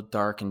cool,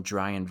 dark, and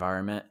dry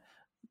environment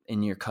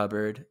in your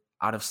cupboard,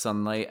 out of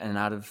sunlight and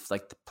out of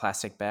like the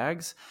plastic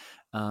bags.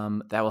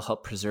 That will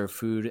help preserve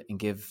food and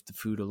give the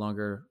food a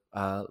longer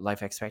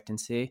life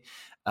expectancy.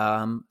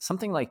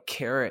 Something like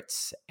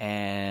carrots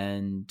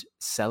and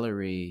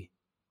celery,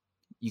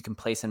 you can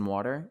place in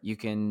water. You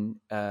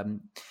can,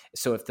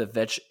 so if the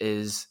veg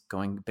is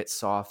going a bit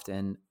soft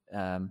and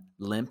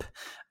limp,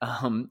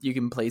 you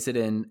can place it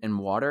in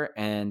water,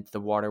 and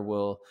the water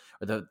will,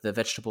 or the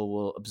vegetable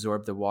will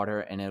absorb the water,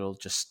 and it'll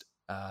just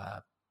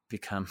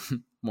become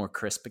more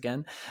crisp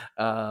again.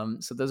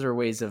 So those are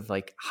ways of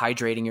like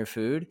hydrating your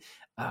food,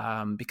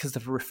 because the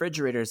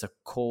refrigerator is a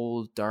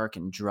cold, dark,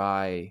 and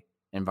dry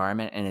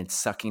environment, and it's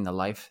sucking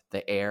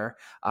the air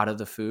out of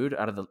the food,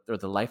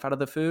 the life out of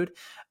the food.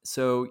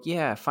 So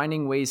yeah,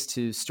 finding ways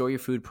to store your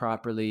food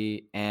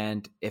properly.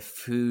 And if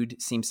food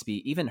seems to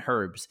be, even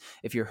herbs,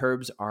 if your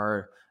herbs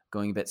are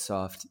going a bit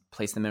soft,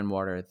 place them in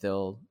water,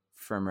 they'll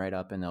firm right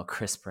up and they'll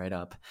crisp right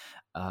up.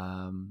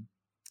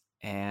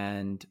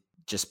 And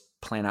just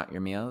plan out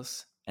your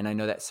meals. And I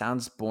know that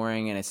sounds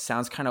boring and it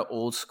sounds kind of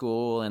old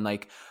school, and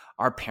like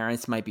our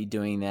parents might be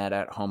doing that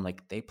at home.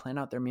 Like, they plan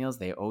out their meals.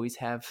 They always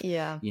have,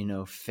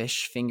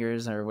 fish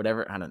fingers or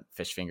whatever. I don't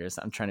fish fingers.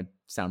 I'm trying to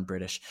sound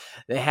British.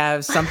 They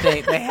have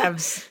something, they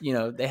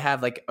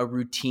have like a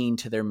routine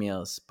to their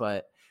meals.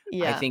 But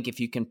I think if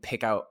you can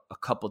pick out a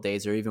couple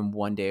days or even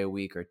 1 day a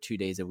week or 2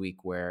 days a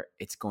week where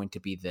it's going to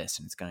be this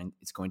and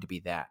it's going to be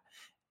that,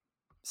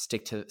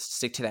 stick to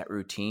that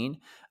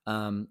routine.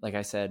 Like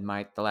I said,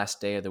 the last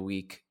day of the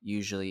week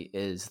usually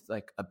is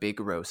like a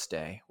big roast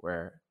day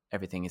where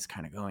everything is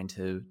kind of going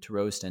to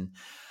roast. And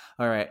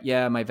all right,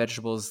 yeah, my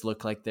vegetables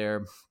look like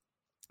they're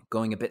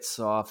going a bit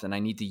soft and I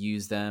need to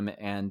use them,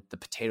 and the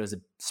potatoes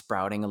are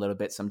sprouting a little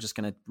bit, so I'm just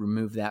going to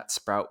remove that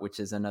sprout, which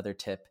is another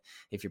tip.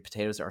 If your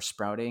potatoes are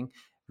sprouting,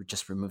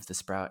 just remove the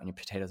sprout and your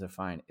potatoes are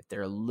fine. If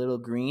they're a little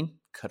green,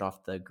 cut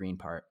off the green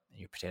part and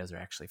your potatoes are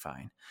actually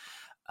fine.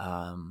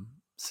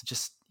 So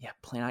just,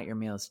 plan out your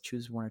meals,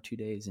 choose 1 or 2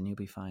 days and you'll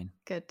be fine.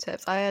 Good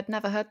tips. I had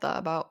never heard that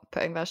about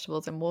putting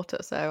vegetables in water,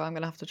 so I'm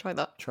going to have to try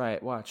that. Try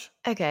it, watch.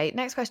 Okay,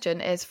 next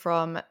question is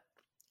from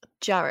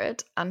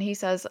Jared, and he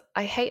says,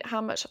 I hate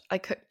how much I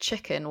cook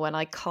chicken when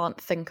I can't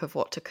think of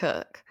what to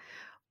cook.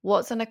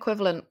 What's an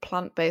equivalent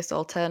plant-based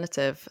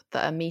alternative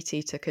that a meat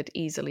eater could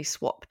easily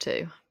swap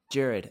to?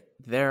 Jared,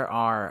 there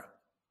are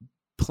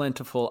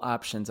plentiful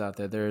options out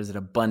there. There is an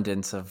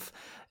abundance of,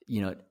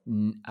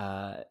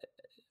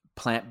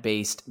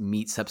 plant-based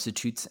meat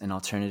substitutes and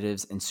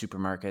alternatives in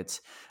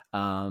supermarkets.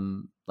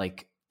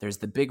 Like there's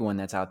the big one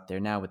that's out there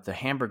now with the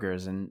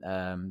hamburgers and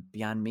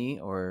Beyond Meat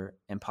or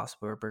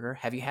Impossible Burger.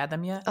 Have you had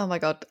them yet? Oh my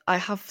God, I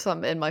have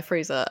some in my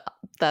freezer.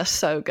 They're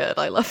so good.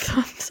 I love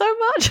them so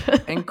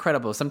much.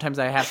 Incredible. Sometimes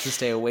I have to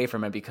stay away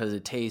from it because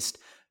it tastes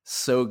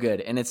so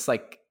good. And it's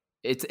like,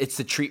 it's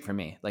a treat for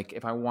me. Like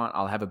if I want,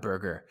 I'll have a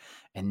burger.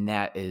 And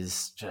that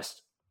is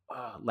just,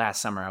 last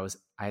summer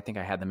I think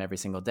I had them every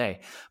single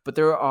day. But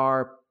there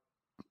are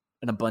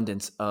an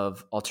abundance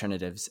of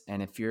alternatives.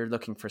 And if you're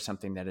looking for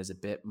something that is a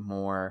bit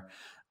more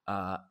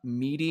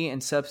meaty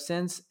in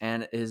substance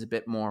and is a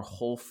bit more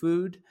whole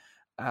food,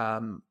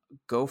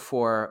 go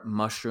for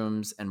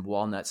mushrooms and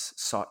walnuts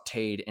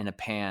sauteed in a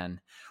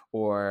pan,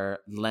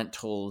 or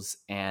lentils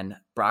and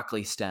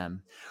broccoli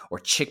stem, or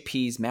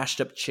chickpeas, mashed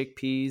up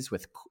chickpeas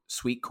with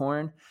sweet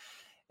corn.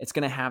 It's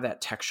going to have that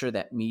texture,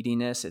 that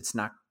meatiness. It's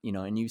not,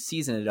 and you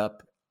season it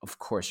up. Of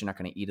course, you're not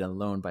going to eat it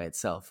alone by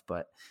itself,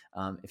 but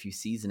if you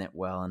season it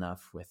well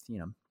enough with,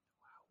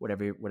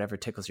 whatever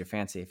tickles your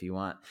fancy, if you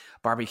want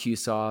barbecue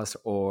sauce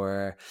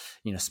or,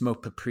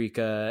 smoked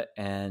paprika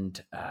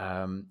and,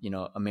 a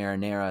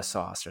marinara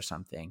sauce or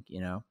something,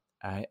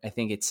 I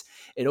think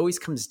it always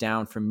comes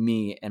down for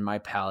me and my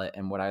palate,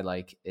 and what I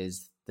like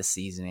is the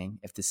seasoning.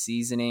 If the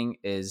seasoning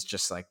is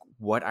just like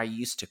what I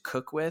used to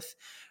cook with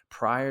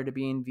prior to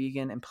being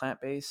vegan and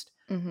plant-based,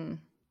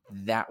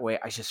 that way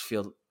I just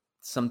feel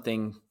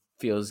something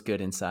feels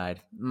good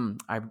inside.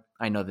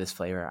 I know this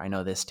flavor. I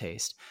know this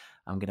taste.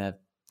 I'm going to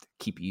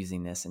keep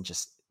using this and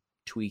just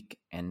tweak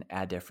and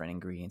add different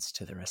ingredients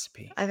to the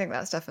recipe. I think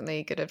that's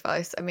definitely good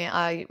advice. I mean,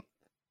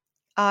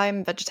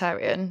 I'm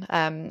vegetarian,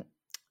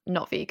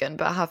 not vegan,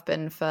 but I have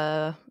been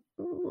for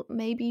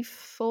maybe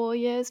 4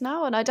 years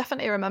now. And I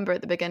definitely remember at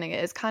the beginning,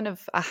 it is kind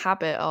of a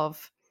habit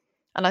of,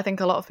 and I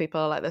think a lot of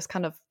people are like this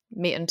kind of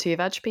meat and 2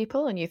 veg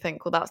people. And you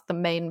think, well, that's the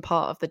main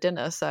part of the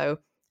dinner. So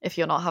if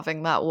you're not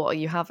having that, what are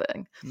you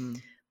having?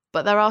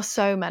 But there are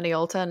so many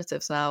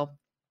alternatives now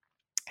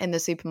in the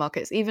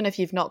supermarkets, even if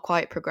you've not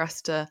quite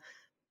progressed to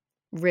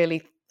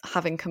really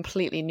having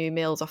completely new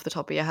meals off the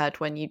top of your head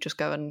when you just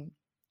go and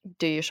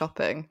do your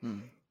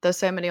shopping. There's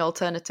so many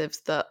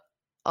alternatives that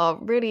are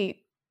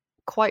really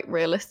quite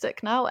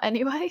realistic now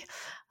anyway.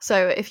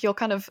 So if you're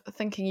kind of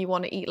thinking you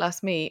want to eat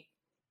less meat,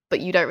 but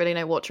you don't really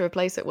know what to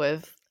replace it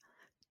with,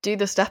 do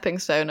the stepping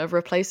stone of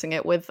replacing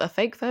it with a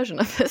fake version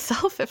of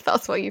itself if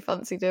that's what you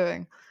fancy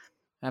doing.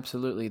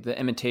 Absolutely. The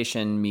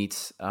imitation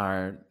meats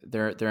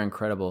they're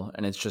incredible,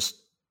 and it's just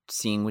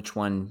seeing which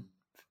one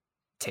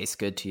tastes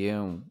good to you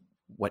and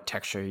what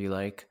texture you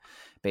like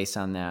based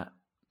on that.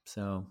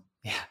 So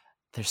yeah,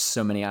 there's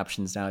so many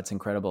options now. It's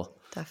incredible.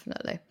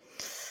 Definitely.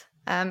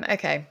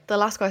 Okay, the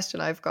last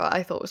question I've got,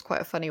 I thought was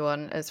quite a funny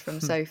one, is from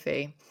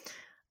Sophie.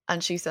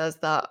 And she says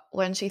that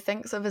when she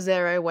thinks of a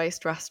zero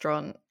waste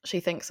restaurant, she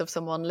thinks of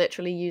someone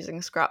literally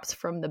using scraps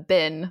from the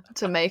bin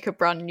to make a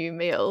brand new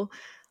meal.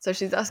 So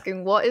she's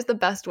asking, what is the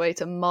best way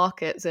to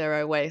market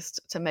zero waste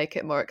to make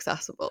it more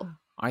accessible?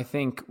 I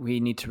think we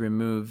need to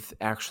remove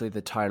actually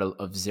the title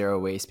of zero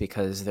waste,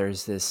 because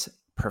there's this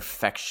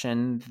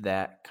perfection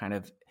that kind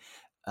of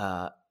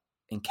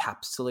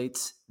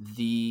encapsulates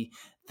the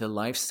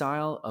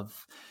lifestyle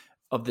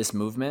of this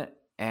movement.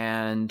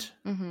 And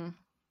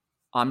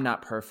I'm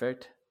not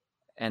perfect.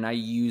 And I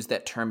use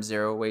that term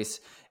zero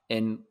waste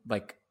in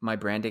like my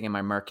branding and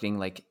my marketing,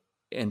 like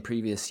in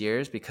previous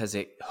years, because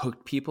it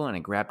hooked people and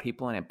it grabbed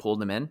people and it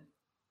pulled them in.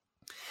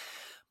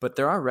 But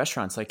there are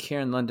restaurants like here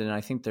in London.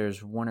 I think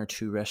there's 1 or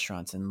 2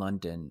 restaurants in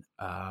London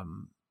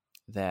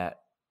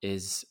that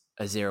is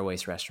a zero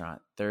waste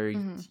restaurant. They're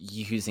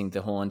using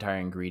the whole entire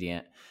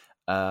ingredient,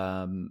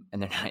 and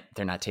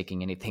they're not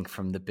taking anything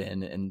from the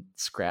bin and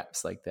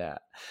scraps like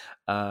that.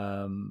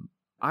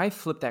 I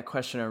flip that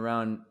question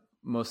around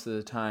most of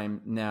the time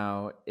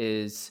now,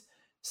 is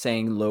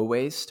saying low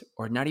waste,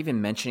 or not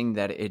even mentioning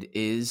that it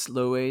is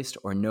low waste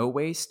or no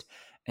waste,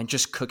 and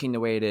just cooking the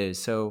way it is.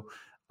 So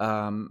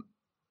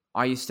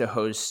I used to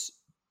host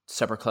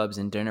supper clubs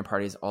and dinner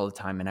parties all the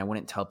time, and I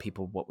wouldn't tell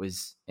people what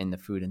was in the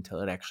food until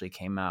it actually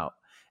came out.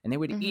 And they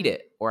would eat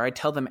it, or I'd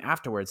tell them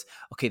afterwards,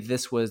 okay,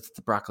 this was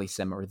the broccoli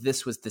stem, or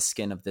this was the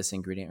skin of this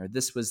ingredient, or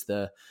this was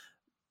the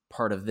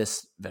part of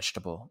this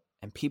vegetable.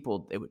 And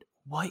people, they would,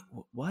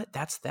 what?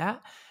 That's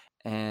that?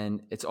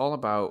 And it's all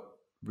about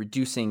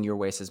reducing your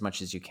waste as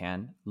much as you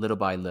can, little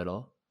by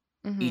little.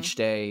 Each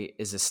day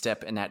is a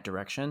step in that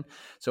direction.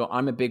 So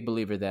I'm a big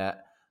believer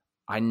that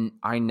I'll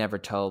never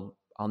tell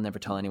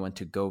anyone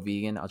to go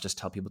vegan. I'll just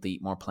tell people to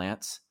eat more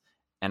plants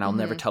And I'll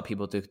never tell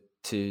people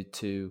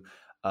to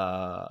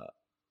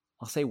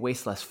I'll say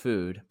waste less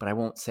food, but I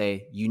won't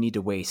say you need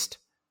to waste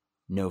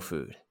no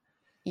food.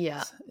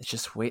 Yeah. It's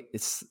just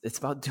it's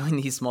about doing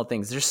these small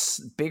things. There's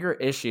bigger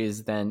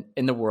issues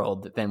in the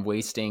world than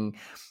wasting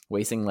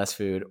less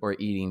food or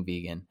eating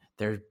vegan.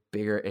 There are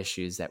bigger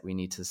issues that we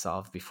need to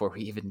solve before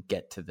we even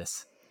get to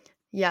this.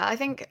 Yeah, I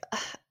think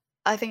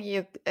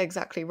you're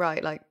exactly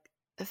right. Like,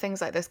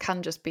 things like this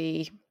can just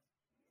be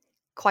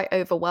quite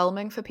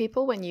overwhelming for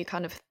people when you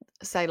kind of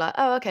say like,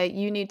 oh, okay,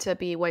 you need to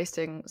be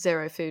wasting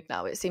zero food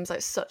now. It seems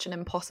like such an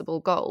impossible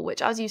goal,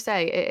 which, as you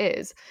say, it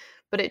is,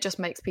 but it just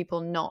makes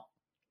people not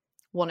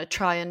want to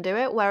try and do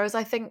it. Whereas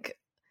I think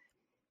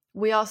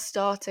we are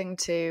starting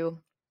to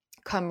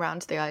come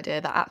around to the idea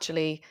that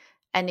actually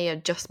any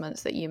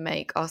adjustments that you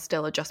make are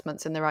still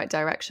adjustments in the right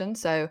direction.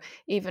 So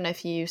even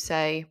if you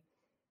say,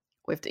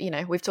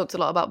 we've talked a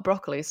lot about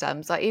broccoli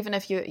stems, like even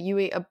if you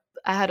eat a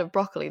head of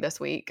broccoli this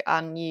week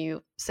and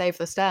you save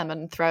the stem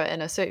and throw it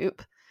in a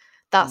soup,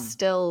 that's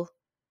still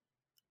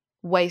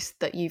waste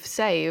that you've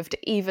saved,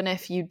 even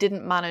if you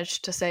didn't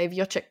manage to save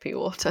your chickpea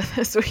water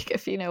this week,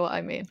 if you know what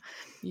I mean.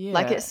 Yeah.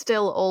 Like, it's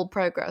still all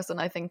progress,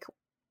 and I think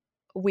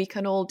we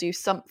can all do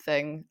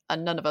something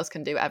and none of us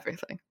can do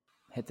everything.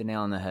 Hit the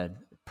nail on the head.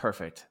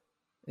 Perfect.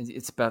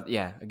 It's about,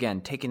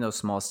 again, taking those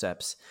small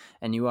steps,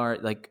 and you are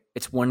like,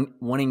 it's one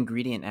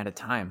ingredient at a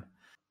time,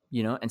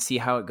 and see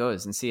how it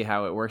goes and see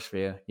how it works for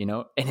you,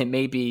 and it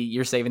may be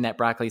you're saving that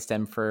broccoli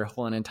stem for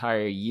an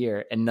entire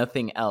year and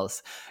nothing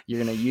else.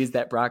 You're going to use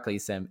that broccoli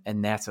stem,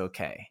 and that's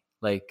okay.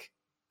 Like,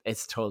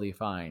 it's totally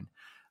fine.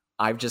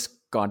 I've just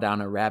gone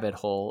down a rabbit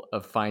hole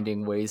of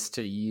finding ways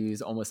to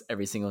use almost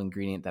every single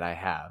ingredient that I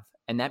have.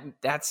 And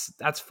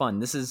that's fun.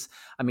 This is,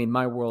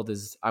 my world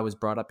is, I was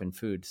brought up in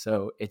food.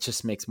 So it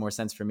just makes more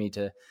sense for me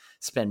to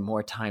spend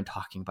more time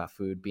talking about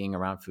food, being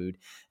around food,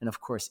 and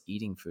of course,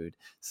 eating food.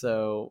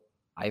 So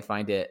I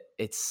find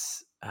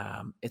it's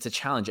a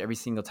challenge every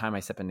single time I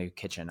step into the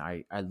kitchen.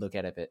 I look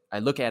at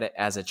it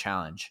as a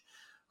challenge.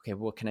 Okay,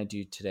 what can I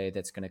do today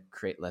that's going to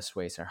create less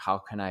waste? Or how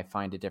can I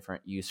find a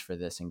different use for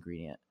this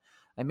ingredient?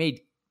 I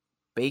made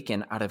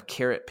bacon out of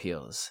carrot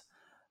peels.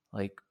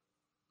 Like,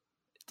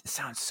 it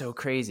sounds so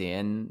crazy.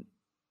 And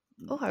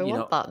I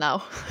want that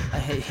now.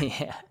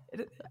 Yeah.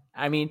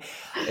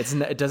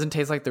 It doesn't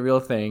taste like the real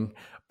thing,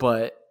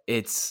 but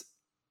it's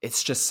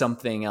just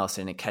something else,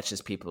 and it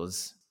catches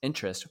people's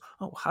interest.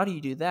 Oh, how do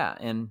you do that?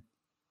 And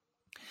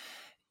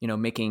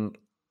making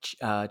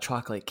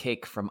chocolate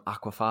cake from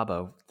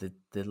aquafaba,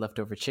 the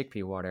leftover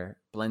chickpea water,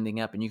 blending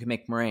up, and you can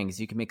make meringues.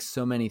 You can make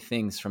so many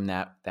things from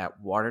that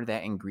water,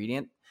 that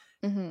ingredient.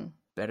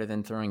 Better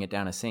than throwing it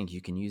down a sink.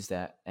 You can use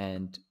that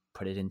and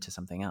put it into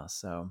something else.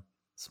 So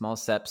small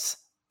steps,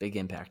 big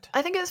impact.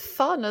 I think it's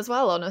fun as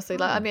well, honestly.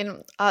 Like,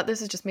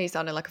 this is just me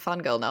sounding like a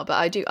fangirl now,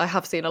 but I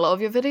have seen a lot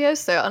of your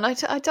videos, and I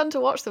tend to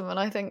watch them, and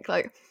I think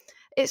like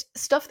it's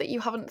stuff that you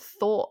haven't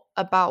thought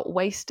about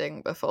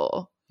wasting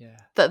before. Yeah.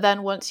 That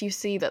then once you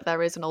see that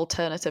there is an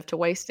alternative to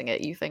wasting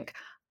it, you think,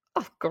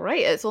 oh,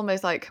 great. It's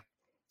almost like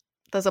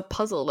there's a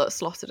puzzle that's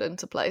slotted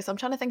into place. I'm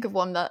trying to think of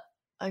one that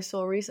I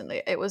saw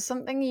recently. It was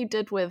something you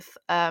did with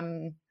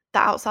the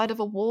outside of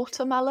a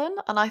watermelon,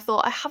 and I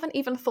thought, I haven't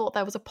even thought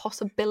there was a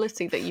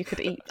possibility that you could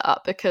eat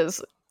that,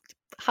 because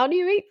how do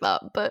you eat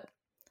that? But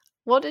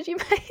what did you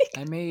make?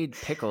 I made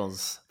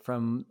pickles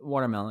from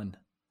watermelon,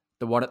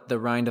 the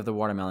rind of the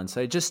watermelon.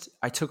 So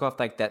I took off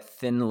like that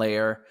thin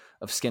layer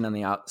of skin on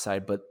the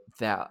outside, but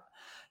that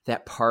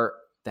part,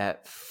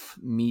 that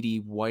meaty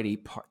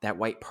whitey part, that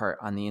white part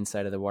on the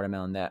inside of the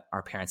watermelon, that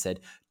our parents said,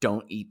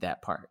 don't eat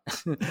that part.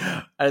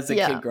 As a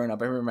kid growing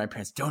up, I remember my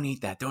parents, don't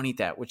eat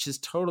that, which is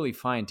totally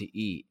fine to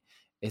eat.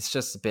 It's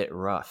just a bit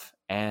rough.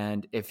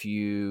 And if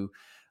you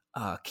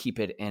keep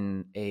it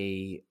in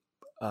a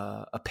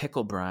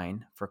pickle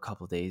brine for a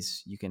couple of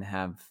days, you can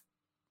have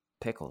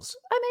pickles.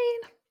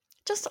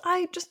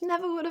 I just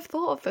never would have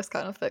thought of this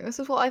kind of thing. This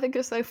is what I think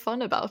is so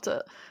fun about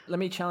it. Let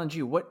me challenge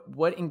you.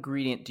 What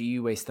ingredient do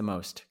you waste the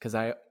most? Because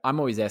I'm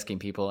always asking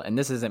people, and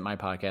this isn't my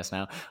podcast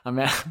now,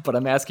 but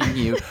I'm asking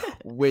you,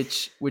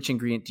 which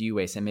ingredient do you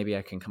waste? And maybe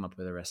I can come up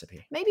with a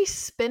recipe. Maybe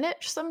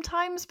spinach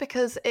sometimes,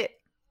 because it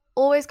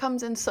always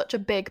comes in such a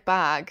big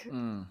bag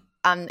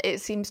and it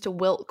seems to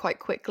wilt quite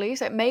quickly.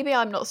 So maybe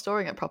I'm not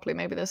storing it properly.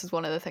 Maybe this is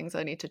one of the things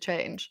I need to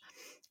change.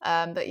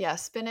 But yeah,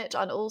 spinach.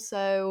 And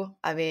also,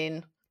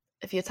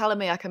 if you're telling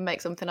me I can make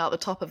something out the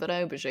top of an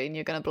aubergine,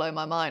 you're going to blow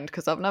my mind,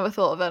 because I've never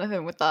thought of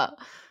anything with that.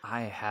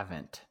 I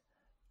haven't.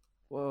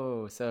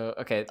 Whoa. So,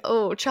 okay.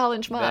 Oh,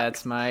 challenge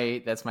Max.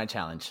 That's my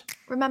challenge.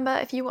 Remember,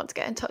 if you want to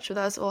get in touch with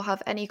us or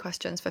have any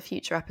questions for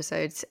future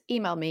episodes,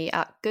 email me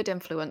at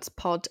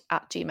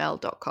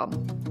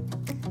goodinfluencepod@gmail.com.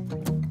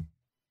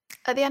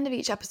 At the end of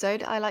each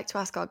episode, I like to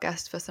ask our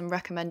guests for some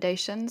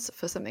recommendations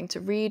for something to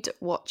read,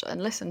 watch,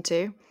 and listen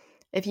to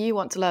if you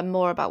want to learn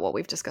more about what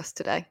we've discussed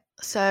today.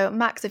 So,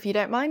 Max, if you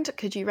don't mind,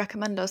 could you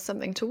recommend us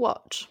something to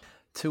watch?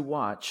 To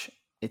watch,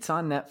 it's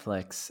on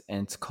Netflix,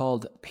 and it's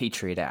called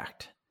Patriot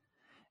Act.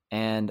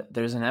 And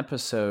there's an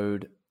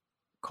episode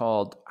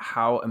called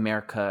How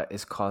America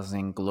is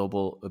Causing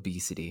Global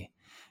Obesity.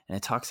 And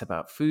it talks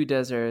about food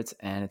deserts,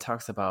 and it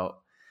talks about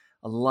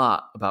a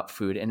lot about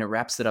food, and it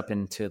wraps it up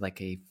into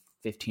like a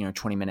 15 or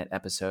 20 minute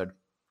episode.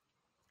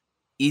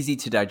 Easy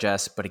to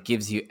digest, but it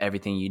gives you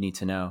everything you need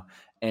to know.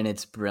 And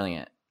it's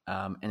brilliant.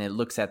 And it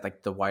looks at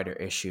like the wider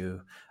issue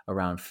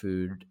around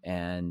food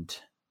and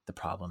the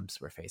problems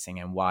we're facing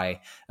and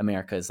why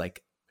America is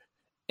like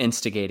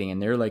instigating,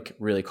 and they're like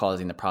really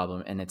causing the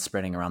problem, and it's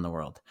spreading around the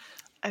world.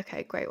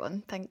 Okay, great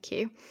one. Thank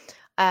you.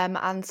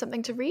 And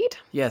something to read?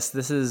 Yes,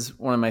 this is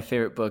one of my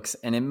favorite books,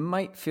 and it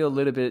might feel a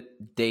little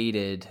bit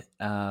dated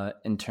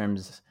in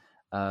terms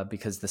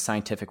because the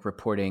scientific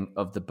reporting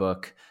of the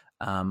book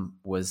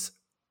was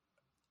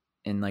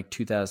in like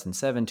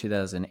 2007,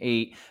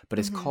 2008, but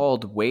it's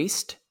called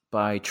Waste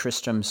by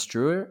Tristram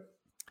Stewart.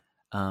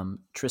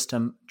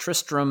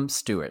 Tristram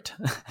Stewart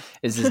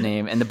is his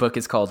name, and the book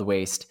is called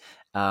Waste.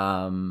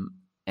 And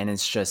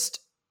it's just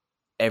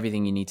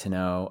everything you need to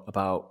know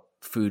about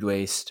food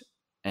waste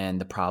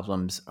and the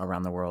problems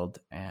around the world.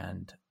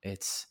 And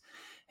it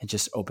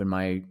just opened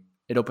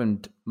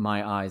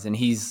my eyes. And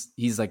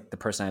he's like the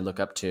person I look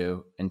up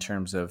to in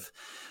terms of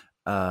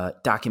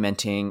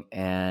documenting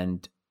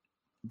and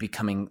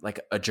becoming like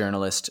a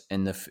journalist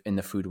in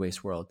the food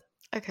waste world.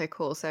 Okay,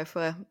 cool. So if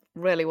we're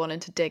really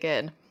wanting to dig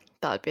in,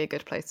 that would be a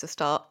good place to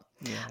start.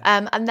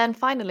 Yeah. And then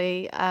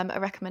finally, a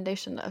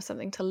recommendation of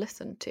something to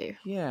listen to.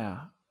 Yeah,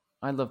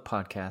 I love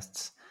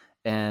podcasts.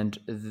 And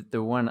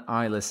the one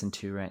I listen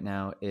to right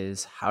now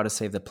is How to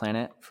Save the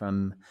Planet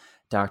from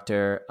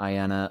Dr.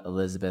 Ayanna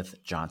Elizabeth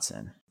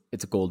Johnson.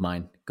 It's a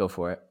goldmine. Go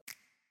for it.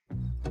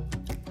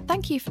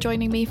 Thank you for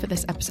joining me for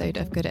this episode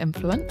of Good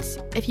Influence.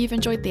 If you've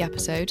enjoyed the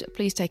episode,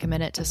 please take a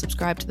minute to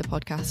subscribe to the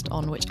podcast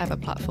on whichever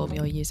platform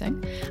you're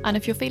using. And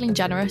if you're feeling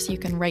generous, you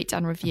can rate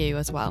and review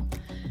as well.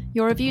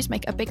 Your reviews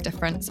make a big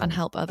difference and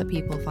help other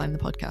people find the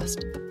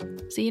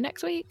podcast. See you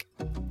next week.